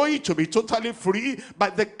 I'm going to be totally free by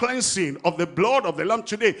the cleansing of the blood of the Lamb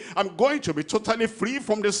today. I'm going to be totally free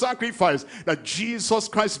from the sacrifice that Jesus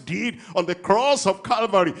Christ did on the cross of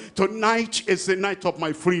Calvary. Tonight is the night of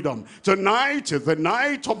my freedom. Tonight is the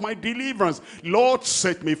night of my deliverance. Lord,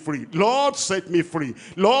 set me free. Lord, set me free.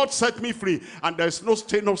 Lord, set me free. And there's no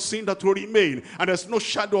stain of sin that will remain. And there's no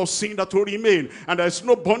shadow of sin that will remain. And there's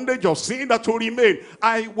no bondage of sin that will remain.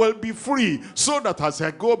 I will be free, so that as I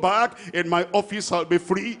go back, in my office I'll be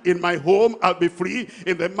free. In my home I'll be free.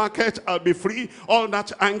 In the market I'll be free. All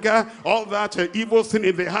that anger, all that evil thing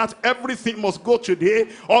in the heart, everything must go go today.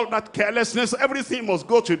 All that carelessness, everything must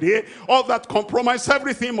go today. All that compromise,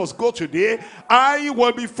 everything must go today. I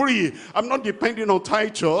will be free. I'm not depending on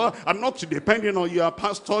title. I'm not depending on your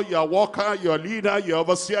pastor, your worker, your leader, your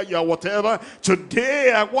overseer, your whatever.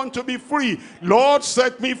 Today I want to be free. Lord,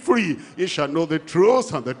 set me free. You shall know the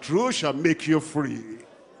truth, and the truth shall make you free.